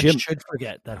 Everyone should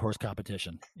forget that horse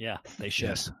competition. Yeah, they should.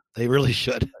 Yes, they really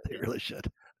should. They really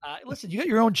should. Listen, you got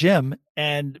your own gym,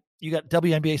 and you got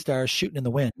WNBA stars shooting in the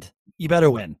wind. You better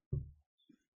win.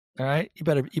 All right, you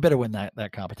better win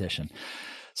that competition.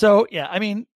 So yeah, I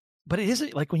mean, but it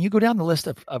is like when you go down the list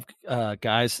of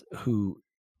guys who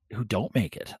don't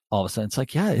make it, all of a sudden it's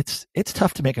like, yeah, it's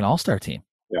tough to make an All-Star team.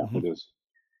 Yeah, it is.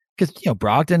 Because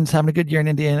Brogdon's having a good year in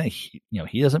Indiana.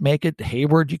 He doesn't make it.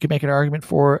 Hayward, you can make an argument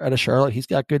for at a Charlotte. He's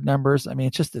got good numbers. I mean,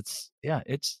 it's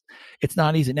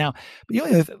not easy now. But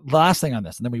the last thing on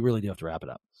this, and then we really do have to wrap it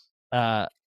up.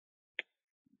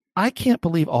 I can't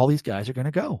believe all these guys are going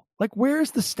to go. Like,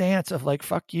 where's the stance of like,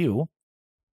 fuck you?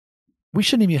 We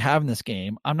shouldn't even be having this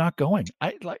game. I'm not going.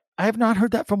 I have not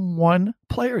heard that from one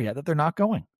player yet that they're not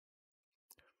going.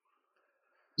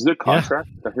 Is there a contract?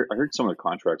 Yeah. I heard some of the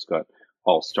contracts got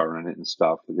All-Star in it and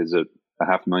stuff. Like, is it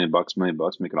 $500,000, $1 million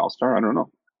make an All-Star? I don't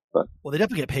know. But they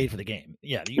definitely get paid for the game.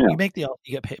 Yeah, you make you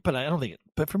get paid, but I don't think.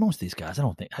 But for most of these guys,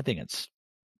 I think it's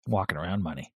walking around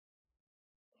money.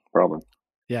 Probably.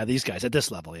 Yeah, these guys at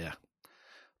this level, yeah.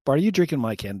 Bart, are you drinking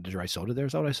my Canada Dry soda there?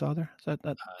 Is that what I saw there?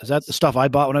 Is that the stuff I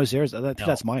bought when I was there?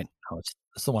 That's mine. No,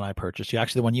 it's the one I purchased.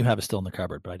 Actually, the one you have is still in the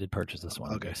cupboard, but I did purchase this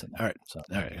one. Okay. All right. So,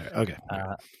 all right. Okay.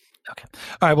 Okay.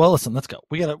 All right. Well, listen, let's go.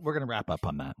 We're going to wrap up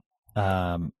on that.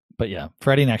 But yeah,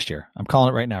 Freddie next year. I'm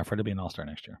calling it right now. Freddie will be an All-Star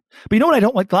next year. But you know what I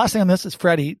don't like? The last thing on this is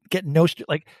Freddie getting no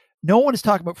one is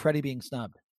talking about Freddie being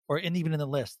snubbed or even in the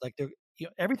list. Like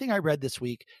everything I read this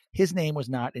week, his name was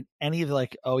not in any of the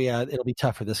oh yeah, it'll be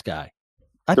tough for this guy.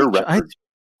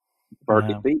 Bart,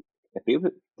 if they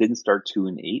didn't start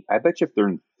 2-8, I bet you if they're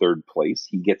in third place,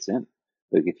 he gets in.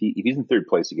 Like if he's in third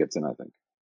place, he gets in. I think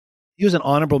he was an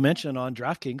honorable mention on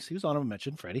DraftKings. He was honorable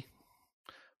mention, Freddie.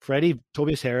 Freddie,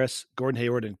 Tobias Harris, Gordon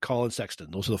Hayward, and Colin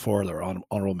Sexton. Those are the four that are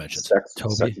honorable mentions.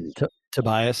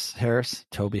 Tobias Harris,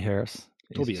 Toby Harris.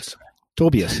 Tobias.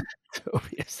 Tobias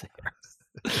Harris.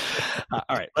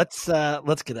 All right, let's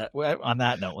get that. On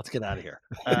that note, let's get out of here.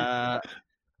 Where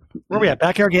are we at?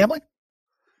 Backyard gambling.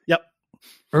 Yep.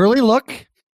 Early look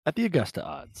at the Augusta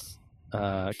odds.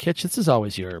 Kitch, this is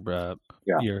always your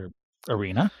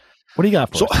arena. What do you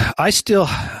got for us? I still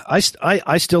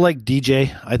like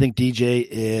DJ. I think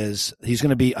DJ he's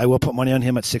going to be. I will put money on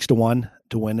him at 6-1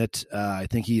 to win it. I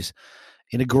think he's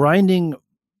in a grinding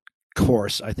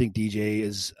course. I think DJ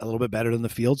is a little bit better than the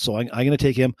field, so I'm going to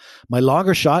take him. My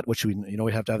longer shot, which we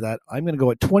have to have that. I'm going to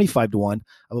go at 25-1.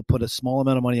 I will put a small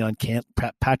amount of money on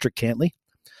Patrick Cantlay.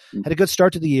 Had a good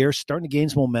start to the year, starting to gain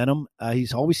some momentum.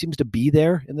 He's always seems to be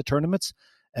there in the tournaments,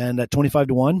 and at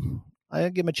 25-1. I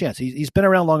give him a chance. He's been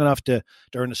around long enough to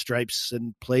earn the stripes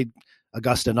and played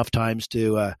Augusta enough times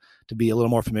to be a little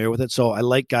more familiar with it. So I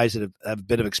like guys that have a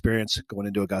bit of experience going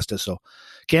into Augusta. So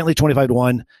Cantlay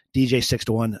 25-1, DJ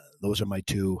 6-1. Those are my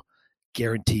two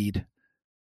guaranteed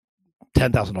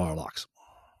 $10,000 locks.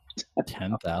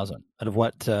 10,000 out of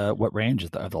what range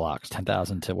are the locks?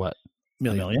 10,000 to what?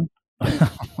 Million?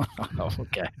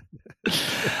 Okay.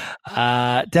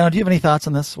 Dan, do you have any thoughts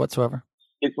on this whatsoever?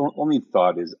 The only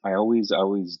thought is I always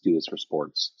do this for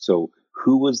sports. So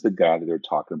who was the guy that they were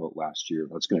talking about last year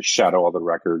that's going to shadow all the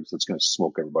records, that's going to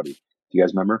smoke everybody? Do you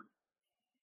guys remember?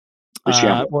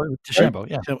 DeChambeau,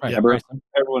 yeah. Right.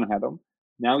 Everyone had him.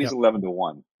 Now he's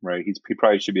 11-1, right? He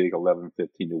probably should be like 11,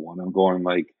 15-1. I'm going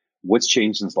like, what's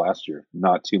changed since last year?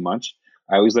 Not too much.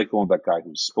 I always like going with that guy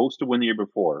who's supposed to win the year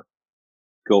before.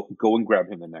 Go and grab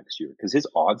him the next year, because his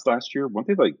odds last year, weren't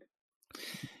they like?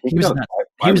 He was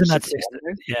in that 6.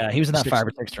 Yeah, he was in that 5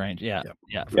 or 6 range. Yeah,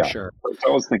 for sure. So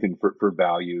I was thinking for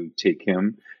value, take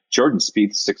him. Jordan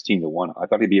Spieth 16-1. I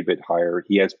thought he'd be a bit higher.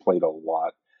 He has played a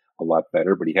lot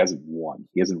better, but he hasn't won.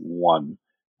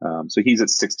 So he's at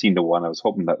 16-1. I was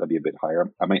hoping that'd be a bit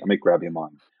higher. I might grab him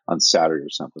on Saturday or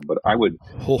something. But I would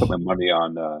put my money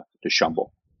on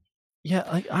DeChambeau. Yeah,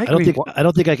 I agree. I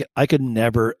don't think I could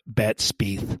never bet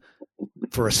Spieth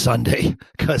for a Sunday,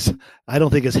 because I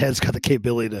don't think his head's got the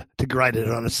capability to grind it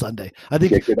on a Sunday. I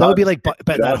think that would be like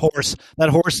that horse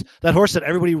that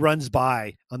everybody runs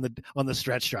by on the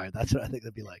stretch drive. That's what I think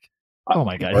that'd be like. Oh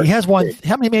my God, he has won.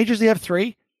 How many majors do you have?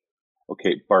 3.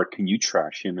 Okay, Bart, can you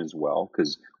trash him as well?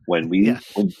 Because when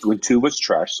two of us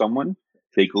trash someone,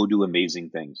 they go do amazing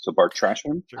things. So Bart, trash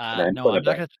him. No,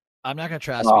 I'm not gonna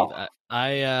trash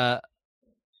Spieth.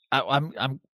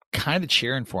 I'm kind of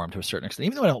cheering for him to a certain extent,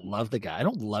 even though I don't love the guy. I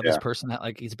don't love his personality.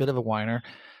 Like, he's a bit of a whiner,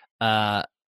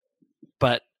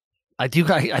 but I think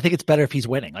it's better if he's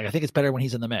winning. Like, I think it's better when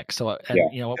he's in the mix. So,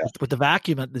 with the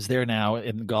vacuum that is there now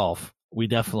in golf, we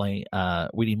definitely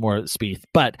we need more Spieth.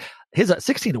 But his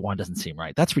 16-1 doesn't seem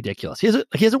right. That's ridiculous. He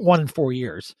hasn't won in 4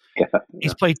 years.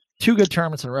 He's played 2 good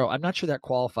tournaments in a row. I'm not sure that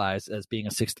qualifies as being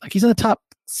a 6. Like, he's in the top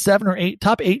 7 or 8,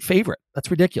 top 8 favorite. That's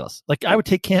ridiculous. Like, I would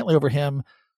take Cantlay over him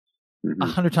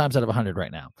 100 times out of 100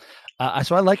 right now.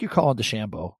 So I like your call on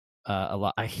DeChambeau a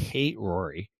lot. I hate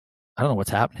Rory. I don't know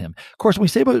what's happened to him. Of course, when we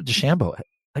say about DeChambeau,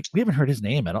 like, we haven't heard his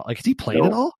name at all. Like, has he played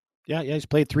at all? Yeah, he's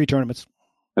played 3 tournaments.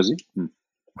 Has he?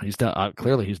 He's done.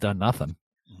 Clearly, he's done nothing.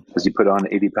 Has he put on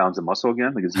 80 pounds of muscle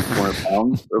again? Like, is he 400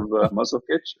 pounds of muscle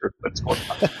pitch? Or what's going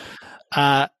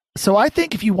on? So I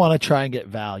think if you want to try and get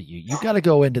value, you got to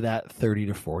go into that 30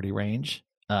 to 40 range.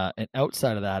 And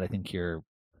outside of that, I think you're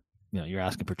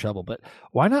asking for trouble. But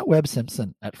why not Webb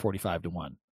Simpson at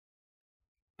 45-1?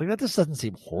 Like, that just doesn't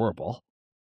seem horrible.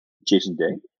 Jason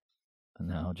Day?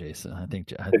 No, Jason. I think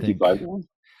 55-1?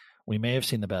 We may have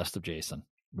seen the best of Jason.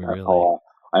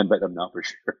 I bet I'm not for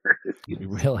sure. We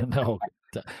really know.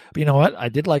 But you know what? I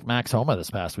did like Max Homa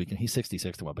this past week, and he's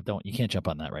 66-1. But you can't jump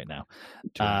on that right now.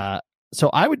 So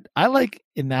I like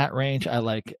in that range. I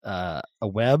like a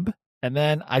Webb, and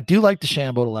then I do like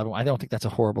DeChambeau at 11. I don't think that's a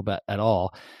horrible bet at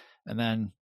all. And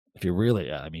then if you really,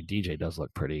 DJ does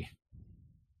look pretty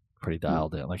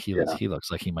dialed in. Like, he looks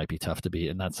like he might be tough to beat,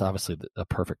 and that's obviously a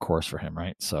perfect course for him,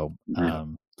 right? So,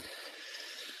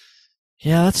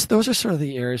 those are sort of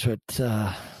the areas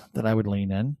that I would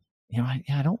lean in.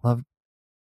 I don't love,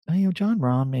 John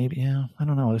Rahm maybe. Yeah, I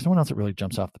don't know. There's no one else that really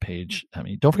jumps off the page. I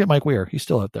mean, don't forget Mike Weir. He's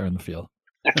still out there in the field.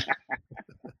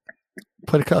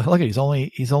 Look at he's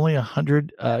only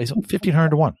 100. He's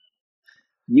 1,500-1.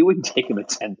 You wouldn't take him at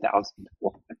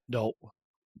 10,000-1. No.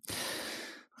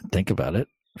 Think about it.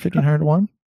 1,500-1.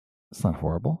 It's not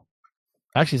horrible.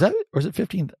 Actually, is that it? Or is it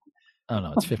 15? Oh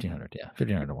no, it's 1,500. Yeah,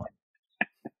 1,500-1.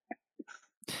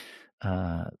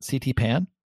 CT Pan,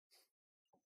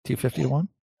 250-1.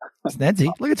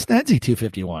 Snedzy. Look at Snedzy,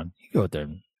 251. You go out there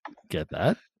and get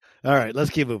that. All right, let's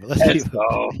keep moving. Let's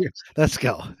go. Let's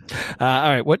go. All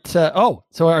right. What? So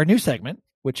our new segment,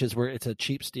 which is where it's a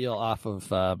cheap steal off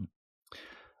the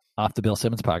Bill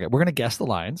Simmons pocket. We're going to guess the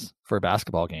lines for a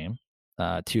basketball game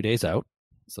 2 days out.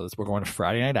 So we're going to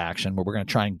Friday night action, but we're going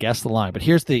to try and guess the line. But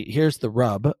here's the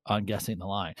rub on guessing the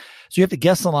line. So you have to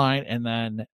guess the line and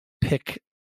then pick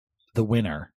the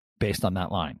winner based on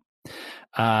that line.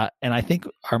 And I think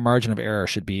our margin of error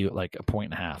should be like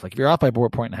 1.5. Like if you're off by a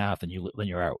point and a half, then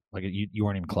you're out. Like you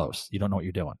weren't even close. You don't know what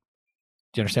you're doing.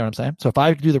 Do you understand what I'm saying? So if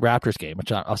I do the Raptors game,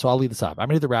 so I'll leave this up. I'm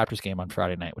going to do the Raptors game on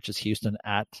Friday night, which is Houston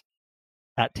at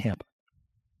Tampa.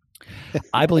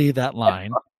 I believe that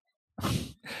line.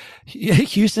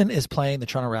 Houston is playing the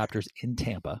Toronto Raptors in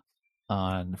Tampa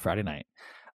on Friday night.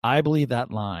 I believe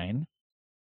that line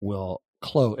will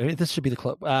close. I mean, this should be the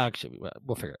close. Actually,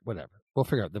 we'll figure it. Whatever. We'll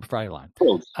figure out the Friday line.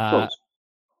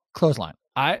 Close line.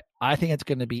 I think it's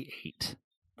going to be 8.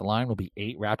 The line will be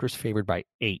 8. Raptors favored by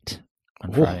 8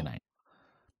 on Friday night.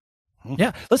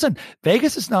 Yeah, listen,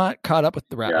 Vegas is not caught up with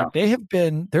the Raptors. Yeah. They have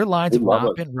been, their lines have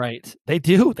not been right. They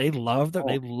do. They love the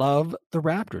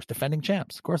Raptors, defending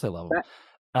champs. Of course, they love them.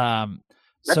 That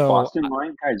Boston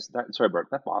line, guys.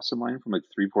 That Boston line from like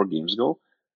 3-4 games ago,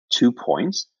 2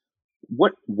 points.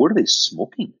 What are they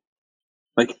smoking?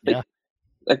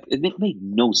 It made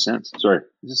no sense. Sorry,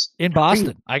 in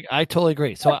Boston, I totally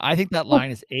agree. So I think that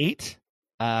line is 8.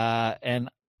 And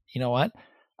you know what?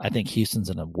 I think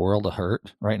Houston's in a world of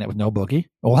hurt right now with no Boogie.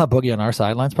 We'll have Boogie on our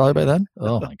sidelines probably by then.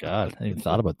 Oh my God. I hadn't even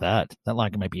thought about that. That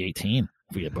line might be 18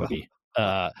 if we get Boogie.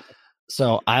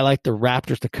 So I like the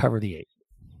Raptors to cover the 8.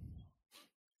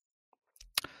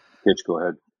 Pitch, go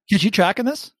ahead. Is you tracking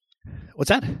this? What's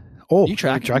that? Oh, you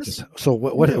tracking this? So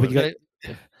what you got?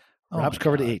 Raps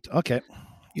covered the 8. Okay.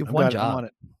 You have one job.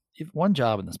 You have one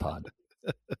job in this pod.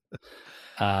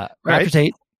 Raptors right.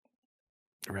 8.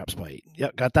 Raps by 8. Yeah,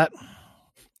 got that.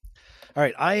 All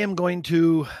right, I'm going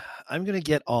to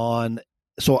get on.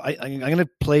 So I'm going to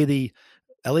play the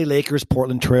LA Lakers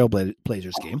Portland Trail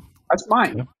Blazers game. That's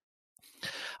mine.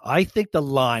 I think the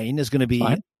line is going to be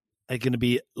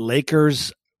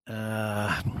Lakers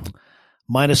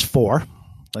 -4.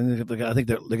 I think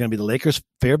they're going to be the Lakers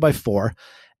favored by 4,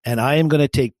 and I am going to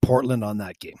take Portland on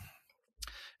that game.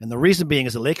 And the reason being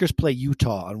is the Lakers play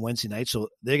Utah on Wednesday night, so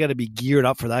they got to be geared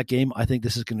up for that game. I think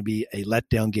this is going to be a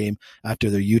letdown game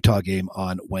after their Utah game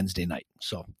on Wednesday night.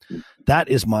 So that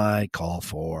is my call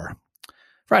for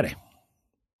Friday.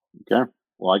 Okay.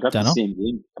 Well, I got the same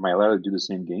game. Am I allowed to do the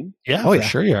same game? Yeah, for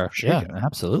sure you are. Sure,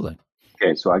 absolutely.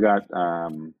 Okay, so I got, I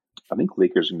think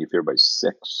Lakers are going to be favored by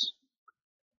 6.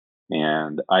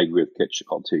 And I agree with Kitch.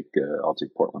 I'll take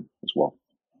Portland as well.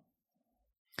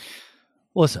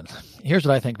 Listen, here's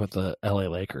what I think about the LA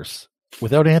Lakers.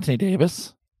 Without Anthony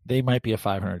Davis, they might be a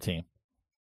 500 team.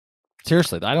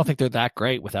 Seriously, I don't think they're that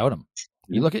great without him.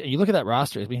 You look at that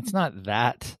roster. I mean, it's not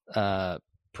that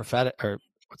prophetic, or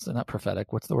not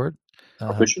prophetic? What's the word?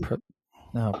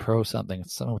 Pro something.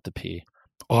 It's something with the P.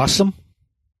 Awesome.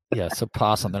 Yeah, so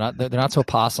possum. They're not so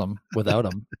possum without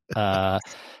him.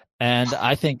 And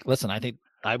I think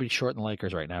I would short the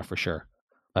Lakers right now for sure.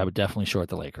 I would definitely short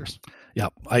the Lakers. Yeah,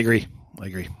 I agree. I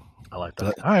like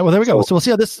that. All right, well, there we go. So we'll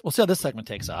see how this segment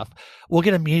takes off. We'll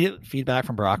get immediate feedback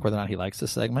from Brock whether or not he likes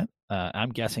this segment. I'm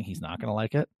guessing he's not going to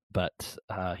like it, but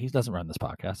he doesn't run this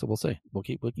podcast, so we'll see. We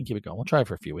can keep it going. We'll try it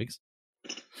for a few weeks.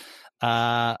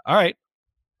 All right,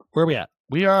 where are we at?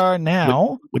 We are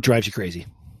now. What drives you crazy?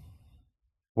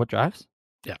 What drives?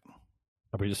 Yeah.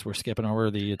 We're skipping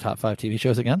over the top 5 TV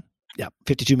shows again? Yeah,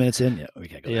 52 minutes in. Yeah, we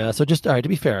can't go. Yeah, so just all right. To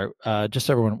be fair, just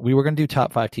so everyone, we were going to do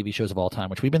top 5 TV shows of all time,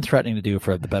 which we've been threatening to do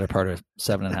for the better part of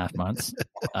 7.5 months.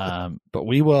 But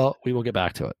we will get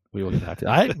back to it. We will get back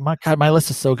to it. My list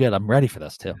is so good. I'm ready for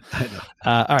this too. I know.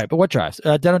 All right, but what drives?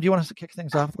 Deno, do you want us to kick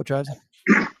things off? What drives?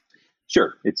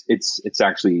 Sure. It's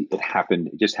actually it happened.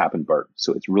 It just happened, Bart.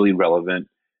 So it's really relevant.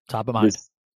 Top of mind.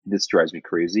 This drives me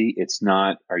crazy. It's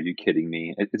not. Are you kidding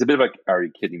me? It's a bit of like, are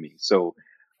you kidding me? So.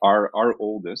 Our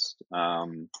oldest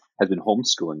has been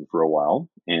homeschooling for a while,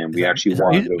 and we actually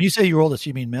wanted. When you say your oldest,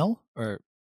 you mean Mill or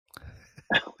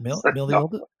Mill the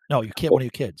oldest? No, your kid. One of your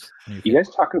kids. You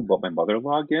guys talking about my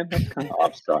mother-in-law again? That's kind of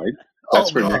offside. That's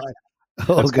for God.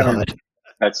 next.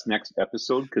 That's next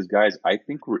episode because, guys, I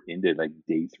think we're into like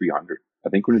day 300. I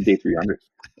think we're in day 300.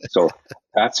 So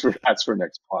that's for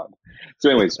next pod. So,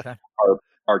 anyways, okay.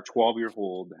 Our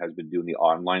 12-year-old has been doing the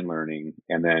online learning,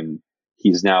 and then.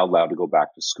 He's now allowed to go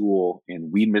back to school,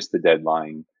 and we missed the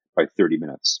deadline by 30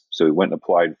 minutes. So we went and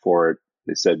applied for it.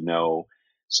 They said no.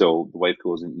 So the wife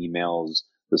goes and emails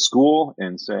the school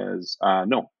and says,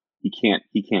 no, he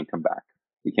can't come back.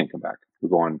 He can't come back. We're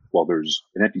going, well, there's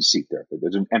an empty seat there.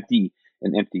 There's an empty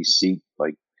seat.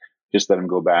 Like, just let him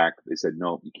go back. They said,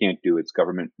 no, you can't do it. It's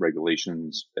government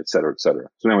regulations, et cetera, et cetera.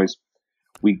 So anyways,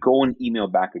 we go and email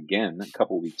back again a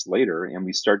couple of weeks later, and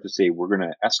we start to say, we're going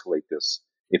to escalate this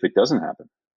if it doesn't happen.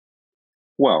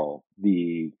 Well,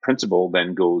 the principal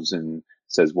then goes and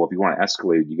says, well, if you want to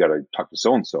escalate, you got to talk to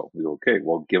so-and-so. We go, okay,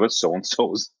 well, give us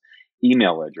so-and-so's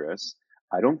email address.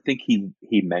 I don't think he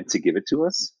meant to give it to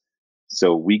us.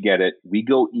 So we get it. We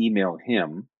go email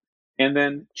him. And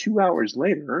then 2 hours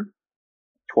later,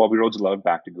 12-year-olds allowed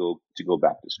back to go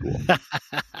back to school.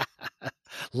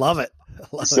 Love it.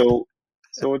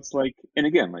 So it's like, and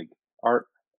again, like our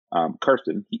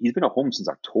Karsten, he's been at home since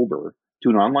October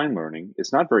doing online learning.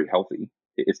 It's not very healthy.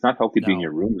 It's not healthy being in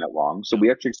your room that long. So we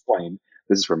actually explained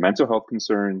this is for mental health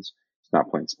concerns. It's not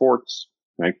playing sports,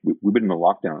 right? We've been in the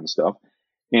lockdown and stuff.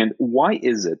 And why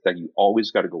is it that you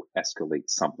always got to go escalate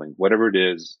something, whatever it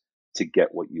is, to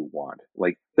get what you want?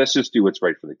 Like, let's just do what's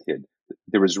right for the kid.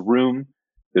 There is room.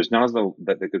 There's not as though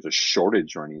that there's a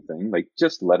shortage or anything. Like,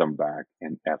 just let them back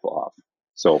and F off.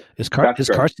 So is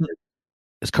Carson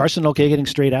okay getting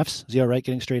straight Fs? Is he all right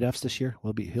getting straight Fs this year?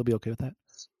 He'll be okay with that.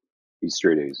 He's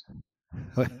straight A's.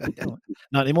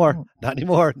 Not anymore. Not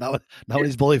when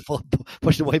he's bullied,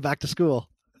 pushed away back to school.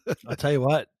 I'll tell you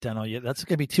what, Deno, that's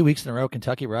going to be 2 weeks in a row.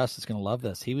 Kentucky Russ is going to love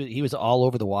this. He was all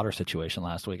over the water situation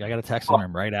last week. I got a text on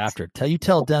him right after.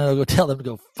 Tell Deno, go tell them to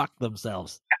go fuck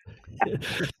themselves.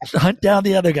 Hunt down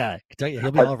the other guy. Kentucky,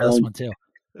 he'll be all over this one too.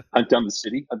 Hunt down the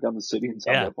city and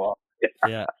tell them off.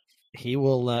 Yeah, he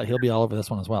will. He'll be all over this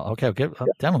one as well. Okay.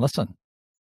 Deno, listen.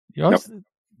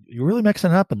 You're really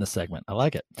mixing it up in this segment. I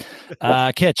like it.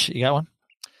 Kitch, you got one?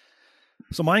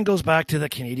 So mine goes back to the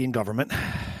Canadian government.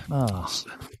 Oh.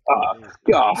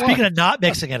 God. Speaking of not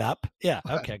mixing it up. Yeah.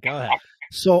 Okay. Go ahead.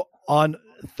 So on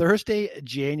Thursday,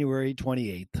 January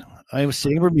 28th, I was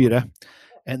sitting in Bermuda,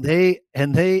 and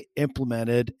they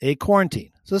implemented a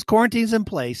quarantine. So this quarantine's in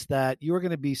place that you are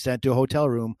going to be sent to a hotel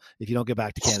room if you don't get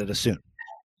back to Canada soon.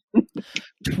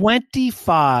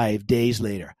 25 days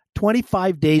later,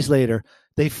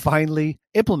 they finally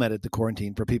implemented the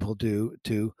quarantine for people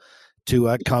to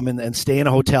come in and stay in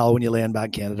a hotel when you land back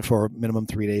in Canada for a minimum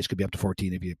 3 days, could be up to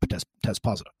 14 if you test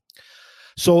positive.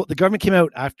 So the government came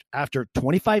out after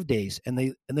 25 days,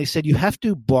 and they said you have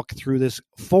to book through this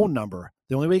phone number.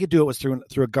 The only way you could do it was through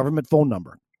a government phone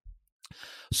number.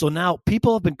 So now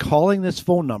people have been calling this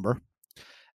phone number,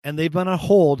 and they've been on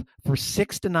hold for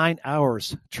 6 to 9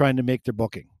 hours trying to make their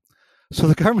booking. So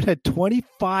the government had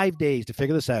 25 days to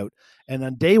figure this out. And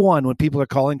on day one, when people are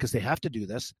calling, because they have to do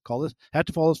this, have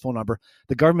to follow this phone number,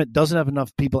 the government doesn't have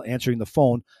enough people answering the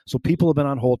phone. So people have been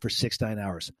on hold for 6 to 9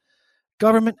 hours.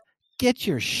 Government, get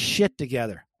your shit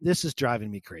together. This is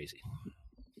driving me crazy.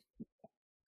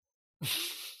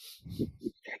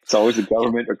 It's always the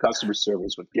government or customer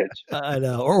service with get you. I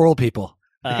know, or old people.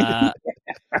 I'm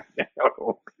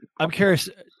curious,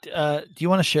 do you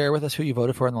want to share with us who you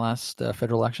voted for in the last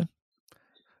federal election?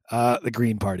 The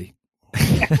Green Party.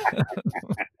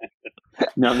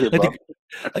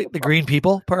 The Green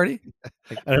People Party?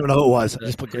 I don't know who it was. I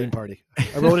just put Green Party.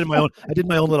 I wrote it in my own. I did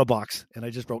my own little box, and I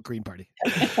just wrote Green Party.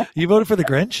 You voted for the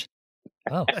Grinch?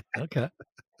 Oh, okay.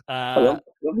 I love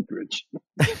the Grinch.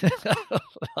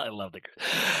 I love the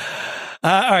Grinch.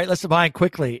 All right, let's combine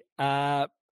quickly.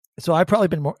 So I've probably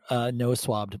been nose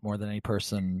swabbed more than any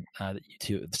person that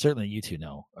certainly you two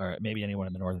know, or maybe anyone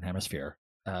in the Northern Hemisphere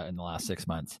in the last 6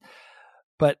 months.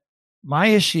 But my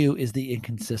issue is the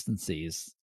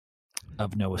inconsistencies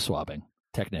of nose swabbing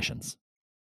technicians.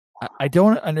 I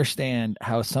don't understand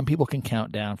how some people can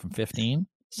count down from 15,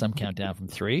 some count down from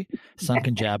 3, some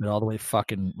can jab it all the way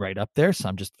fucking right up there.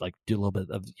 Some just like do a little bit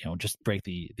of, just break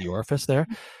the orifice there.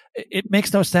 It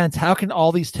makes no sense. How can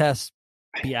all these tests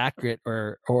be accurate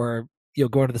or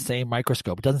go into the same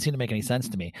microscope? It doesn't seem to make any sense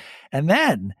to me. And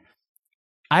then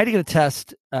I had to get a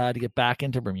test to get back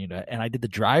into Bermuda, and I did the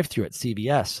drive-through at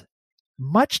CVS.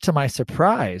 Much to my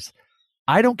surprise,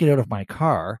 I don't get out of my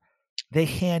car. They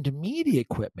hand me the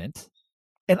equipment,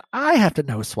 and I have to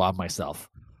nose swab myself.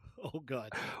 Oh,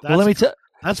 God. Well, let me tell you.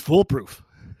 That's foolproof.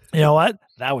 You know what?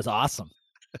 That was awesome.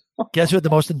 Guess who had the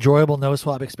most enjoyable nose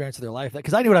swab experience of their life?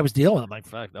 Because I knew what I was dealing with. I'm like,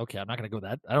 fuck, okay, I'm not going to go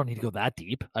that. I don't need to go that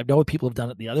deep. I know people have done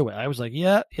it the other way. I was like,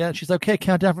 yeah. She's like, okay,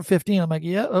 count down from 15. I'm like,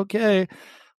 yeah, okay.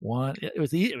 1. It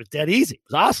was dead easy. It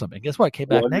was awesome. And guess what? It came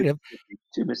back negative.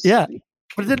 Yeah,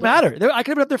 but it didn't matter. I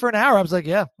could have been up there for an hour. I was like,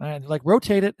 yeah, and like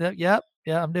rotate it. Yeah,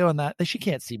 I'm doing that. She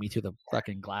can't see me through the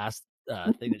fucking glass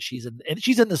thing that she's in. And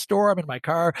she's in the store. I'm in my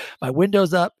car. My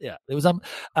window's up. Yeah, it was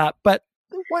but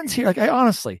the ones here, like I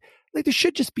honestly. Like there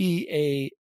should just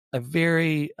be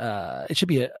it should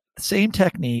be a same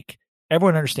technique.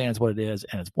 Everyone understands what it is,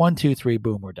 and it's 1, 2, 3,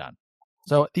 boom, we're done.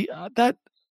 So that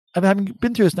I've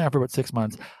been through this now for about 6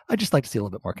 months. I just like to see a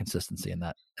little bit more consistency in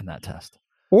that test,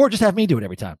 or just have me do it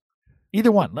every time.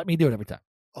 Either one, let me do it every time.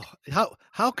 Oh,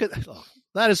 how could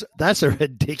that's a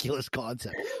ridiculous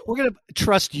concept. We're gonna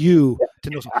trust you to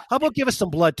know. How about give us some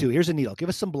blood too? Here's a needle. Give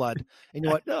us some blood. And you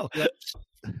know what? No,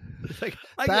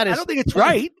 I don't think it's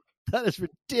right. That is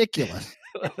ridiculous.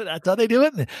 That's how they do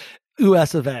it in the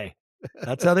US of A.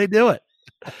 That's how they do it.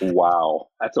 Wow,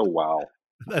 that's a wow.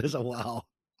 That is a wow.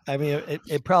 I mean,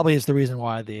 it probably is the reason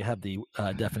why they have the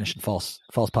definition false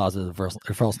positives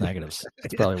or false negatives.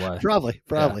 That's probably why.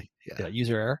 Probably. Yeah,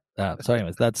 user error. So,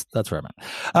 anyways, that's where I'm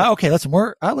at. Okay, listen,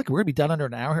 we're gonna be done under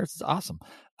an hour here. This is awesome.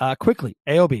 Quickly,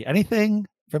 AOB. Anything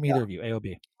from either of you?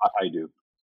 AOB. I do.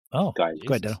 Oh, guys,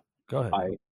 go ahead, Dale. Go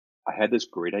ahead. I had this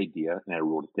great idea and I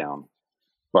wrote it down.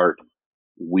 Bart,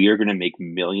 we are going to make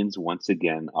millions once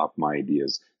again off my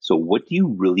ideas. So, what do you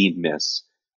really miss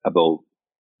about,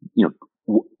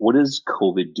 what is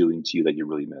COVID doing to you that you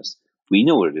really miss? We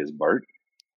know what it is, Bart.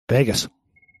 Vegas.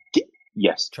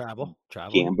 Yes. Travel.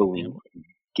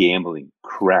 Gambling,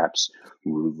 craps,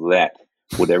 roulette,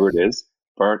 whatever it is.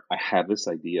 Bart, I have this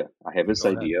idea.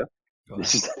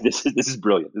 This is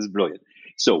brilliant. This is brilliant.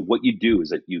 So what you do is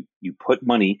that you put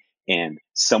money and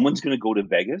someone's going to go to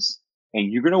Vegas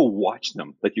and you're going to watch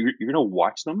them. Like you're going to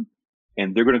watch them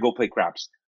and they're going to go play craps,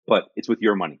 but it's with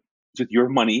your money. It's with your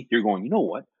money. You're going, you know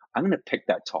what? I'm going to pick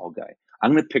that tall guy.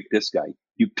 I'm going to pick this guy.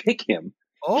 You pick him.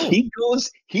 Oh. He goes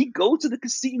to the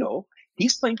casino.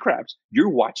 He's playing craps. You're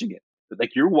watching it.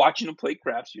 Like you're watching him play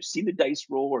craps. You're seeing the dice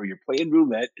roll or you're playing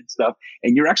roulette and stuff.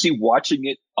 And you're actually watching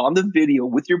it on the video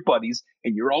with your buddies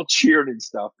and you're all cheering and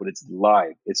stuff, but it's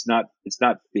live. It's not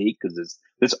fake because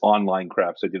it's online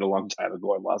craps. I did a long time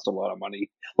ago. I lost a lot of money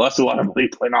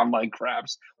playing online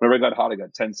craps. Whenever I got hot, I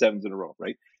got 10 sevens in a row.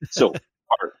 Right. So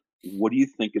Art, what do you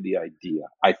think of the idea?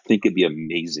 I think it'd be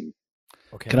amazing.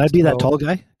 Okay. Can I be that tall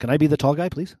guy? Can I be the tall guy,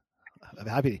 please? I'm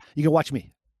happy. You can watch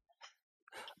me.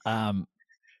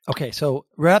 Okay, so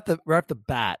right off the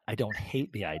bat, I don't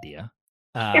hate the idea,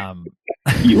 but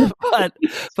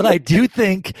I do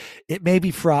think it may be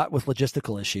fraught with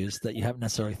logistical issues that you haven't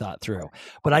necessarily thought through.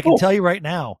 But I can tell you right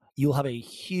now, you will have a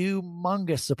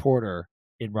humongous supporter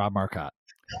in Rob Marcotte.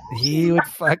 He would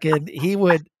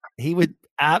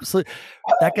absolutely.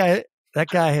 That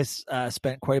guy has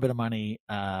spent quite a bit of money.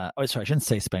 I shouldn't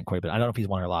say spent quite a bit. I don't know if he's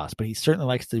won or lost, but he certainly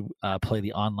likes to play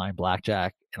the online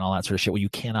blackjack and all that sort of shit where you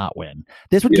cannot win.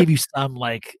 This would give you some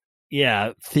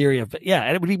theory of,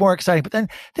 and it would be more exciting. But then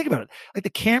think about it. Like the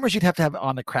cameras you'd have to have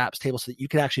on the craps table so that you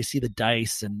could actually see the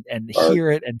dice and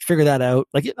hear it and figure that out.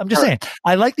 Like I'm just saying,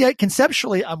 I like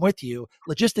conceptually, I'm with you.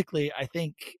 Logistically, I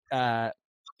think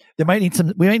we might need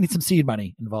some seed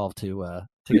money involved to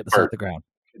get this off the ground.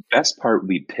 The best part would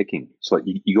be picking. So like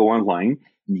you go online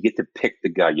and you get to pick the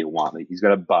guy you want. Like he's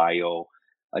got a bio.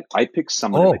 Like I pick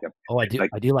someone. I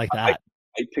do like that.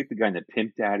 I pick the guy in the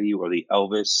Pimp Daddy or the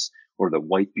Elvis or the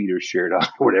white beater shirt on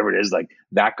or whatever it is. Like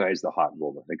that guy's the hot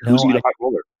roller. Like who's gonna be the hot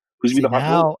roller? Who's gonna be the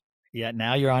hot roller? Yeah,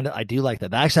 now you're on to. I do like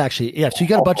that. That's actually So you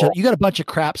got a bunch of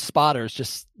crap spotters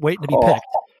just waiting to be picked.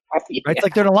 Yeah. Right? It's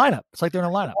like they're in a lineup.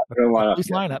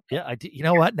 Lineup. Yeah, I do. You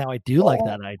know what? Now I do like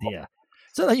that idea.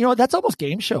 So that's almost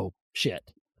game show shit.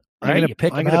 Right? You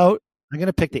pick them out. I'm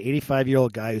gonna pick the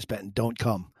 85-year-old guy who's betting don't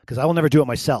come because I will never do it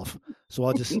myself. So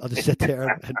I'll just sit there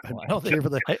and cheer for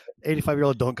the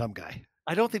 85-year-old don't come guy.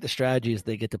 I don't think the strategy is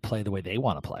they get to play the way they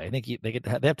want to play. I think they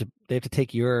have to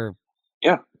take your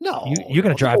you're going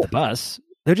to drive the bus.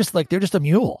 They're just a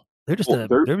mule. They're just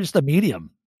a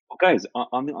medium. Well, guys,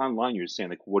 on the online, you're saying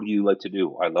like, what do you like to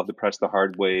do? I love to press the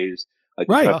hard ways.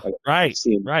 Right.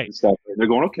 Stuff. And they're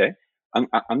going, okay, I'm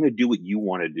going to do what you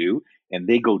want to do, and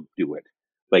they go do it.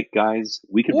 Like, guys,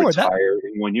 we can retire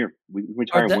in 1 year. We can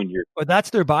retire in 1 year. But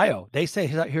that's their bio. They say,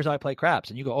 here's how I play craps.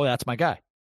 And you go, oh, that's my guy.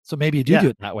 So maybe you do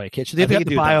it that way, Kitch. So they have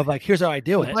the bio of like, here's how I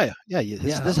do it.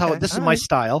 This is my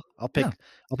style. I'll pick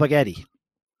Eddie.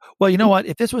 Well, you know what?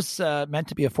 If this was meant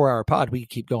to be a 4-hour pod, we could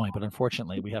keep going. But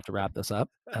unfortunately, we have to wrap this up.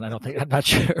 And I'm not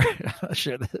sure.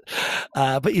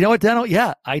 But you know what, Deno?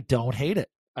 Yeah, I don't hate it.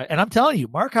 And I'm telling you,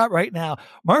 Marcotte right now,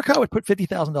 Marcotte would put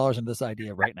 $50,000 into this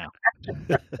idea right now.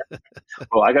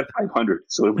 Well, I got 500,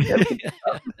 so it would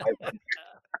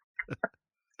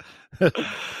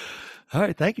All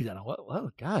right, thank you, Deno.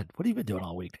 Oh God, what have you been doing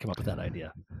all week to come up with that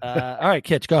idea? All right,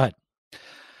 Kitch, go ahead.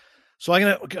 So I'm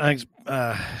going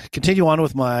to continue on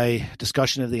with my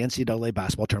discussion of the NCAA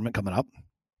basketball tournament coming up.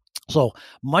 So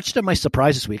much to my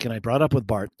surprise this week, and I brought up with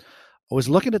Bart, I was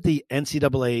looking at the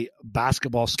NCAA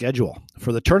basketball schedule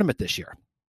for the tournament this year.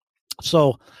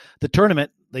 So the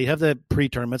tournament, they have the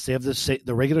pre-tournaments, they have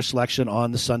the regular selection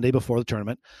on the Sunday before the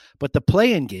tournament, but the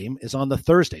play-in game is on the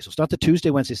Thursday. So it's not the Tuesday,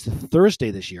 Wednesday, it's the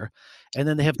Thursday this year. And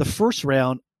then they have the first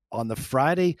round on the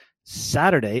Friday,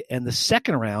 Saturday, and the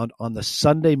second round on the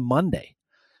Sunday, Monday.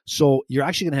 So you're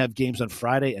actually going to have games on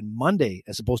Friday and Monday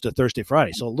as opposed to Thursday,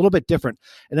 Friday. So a little bit different.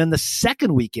 And then the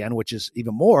second weekend, which is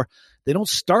even more, they don't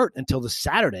start until the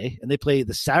Saturday, and they play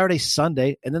the Saturday,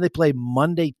 Sunday, and then they play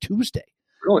Monday, Tuesday.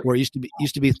 Really? Where it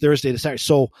used to be Thursday to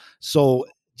Saturday. So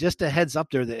just a heads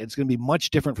up there that it's going to be much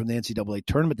different from the NCAA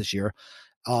tournament this year.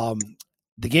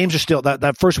 The games are still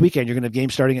that first weekend. You're going to have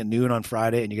games starting at noon on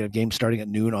Friday, and you're going to have games starting at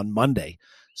noon on Monday.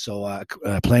 So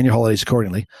plan your holidays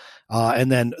accordingly.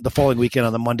 And then the following weekend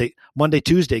on the Monday,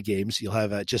 Tuesday games, you'll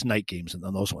have just night games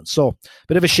on those ones. So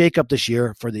bit of a shakeup this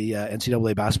year for the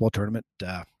NCAA basketball tournament.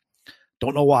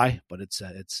 Don't know why, but it's.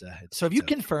 So have you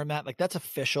confirmed that? Like that's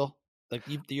official? Like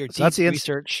your deep that's the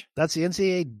research? That's the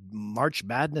NCAA March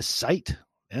Madness site.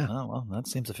 Yeah. Oh, well, that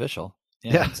seems official.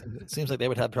 Yeah. It seems like they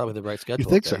would have probably the right schedule. You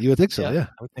think so? You would think so, yeah.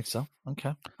 I would think so.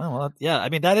 Okay. Oh, well, yeah. I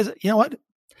mean, that is, you know what?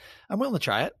 I'm willing to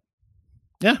try it.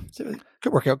 Yeah. It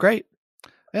could work out great.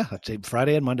 Yeah. I'd say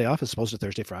Friday and Monday off as opposed to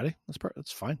Thursday, Friday.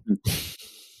 That's fine.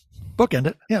 Bookend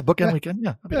it. Yeah. Bookend weekend.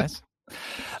 Yeah. That'd be nice.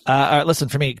 All right. Listen,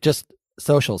 for me, just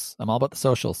socials. I'm all about the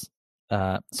socials.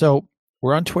 So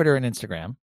we're on Twitter and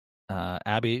Instagram.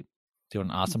 Abby doing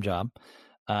an awesome job.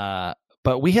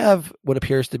 But we have what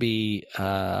appears to be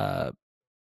a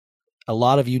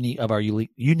lot of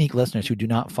unique listeners who do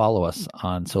not follow us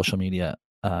on social media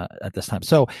at this time.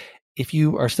 So if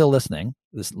you are still listening,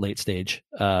 this late stage,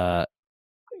 follow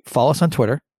us on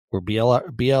Twitter. We're BL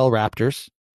Raptors,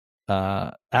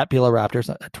 at BL Raptors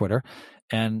at Twitter.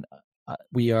 And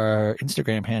our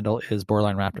Instagram handle is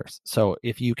Borderline Raptors. So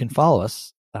if you can follow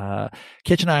us,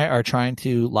 Kitch and I are trying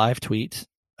to live tweet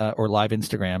or live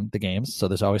Instagram the games. So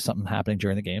there's always something happening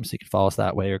during the game. So you can follow us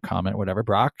that way or comment, whatever.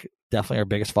 Brock, definitely our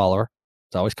biggest follower.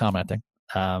 He's always commenting.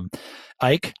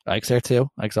 Ike's there too.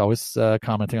 Ike's always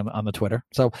commenting on the Twitter.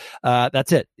 So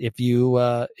that's it. If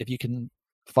you can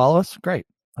follow us, great.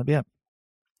 That'd be it.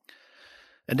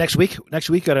 And next week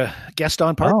got a guest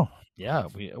on part. Oh, yeah.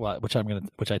 Which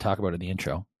I talk about in the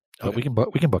intro. But okay.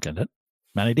 we can bookend it.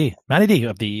 Manny D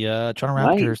of the Toronto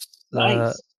Raptors.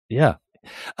 Nice. Yeah.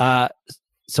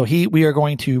 So we are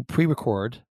going to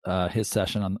pre-record his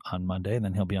session on Monday, and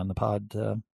then he'll be on the pod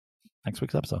next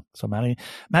week's episode. So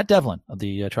Matt Devlin of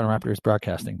the Toronto Raptors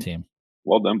broadcasting team.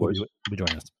 Well done, boys. Will be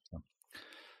joining us. So.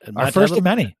 Our first of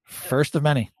many. First of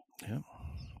many. Yeah.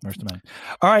 First of many.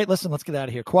 All right, listen, let's get out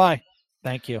of here. Kawhi,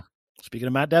 thank you. Speaking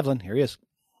of Matt Devlin, here he is.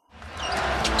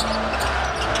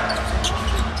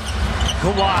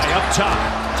 Kawhi up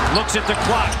top, looks at the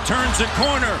clock, turns the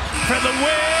corner for the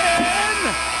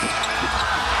win.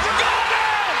 Got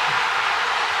it!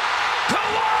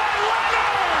 Kawhi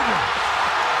Leonard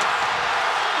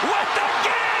with the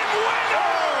game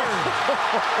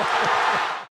winner!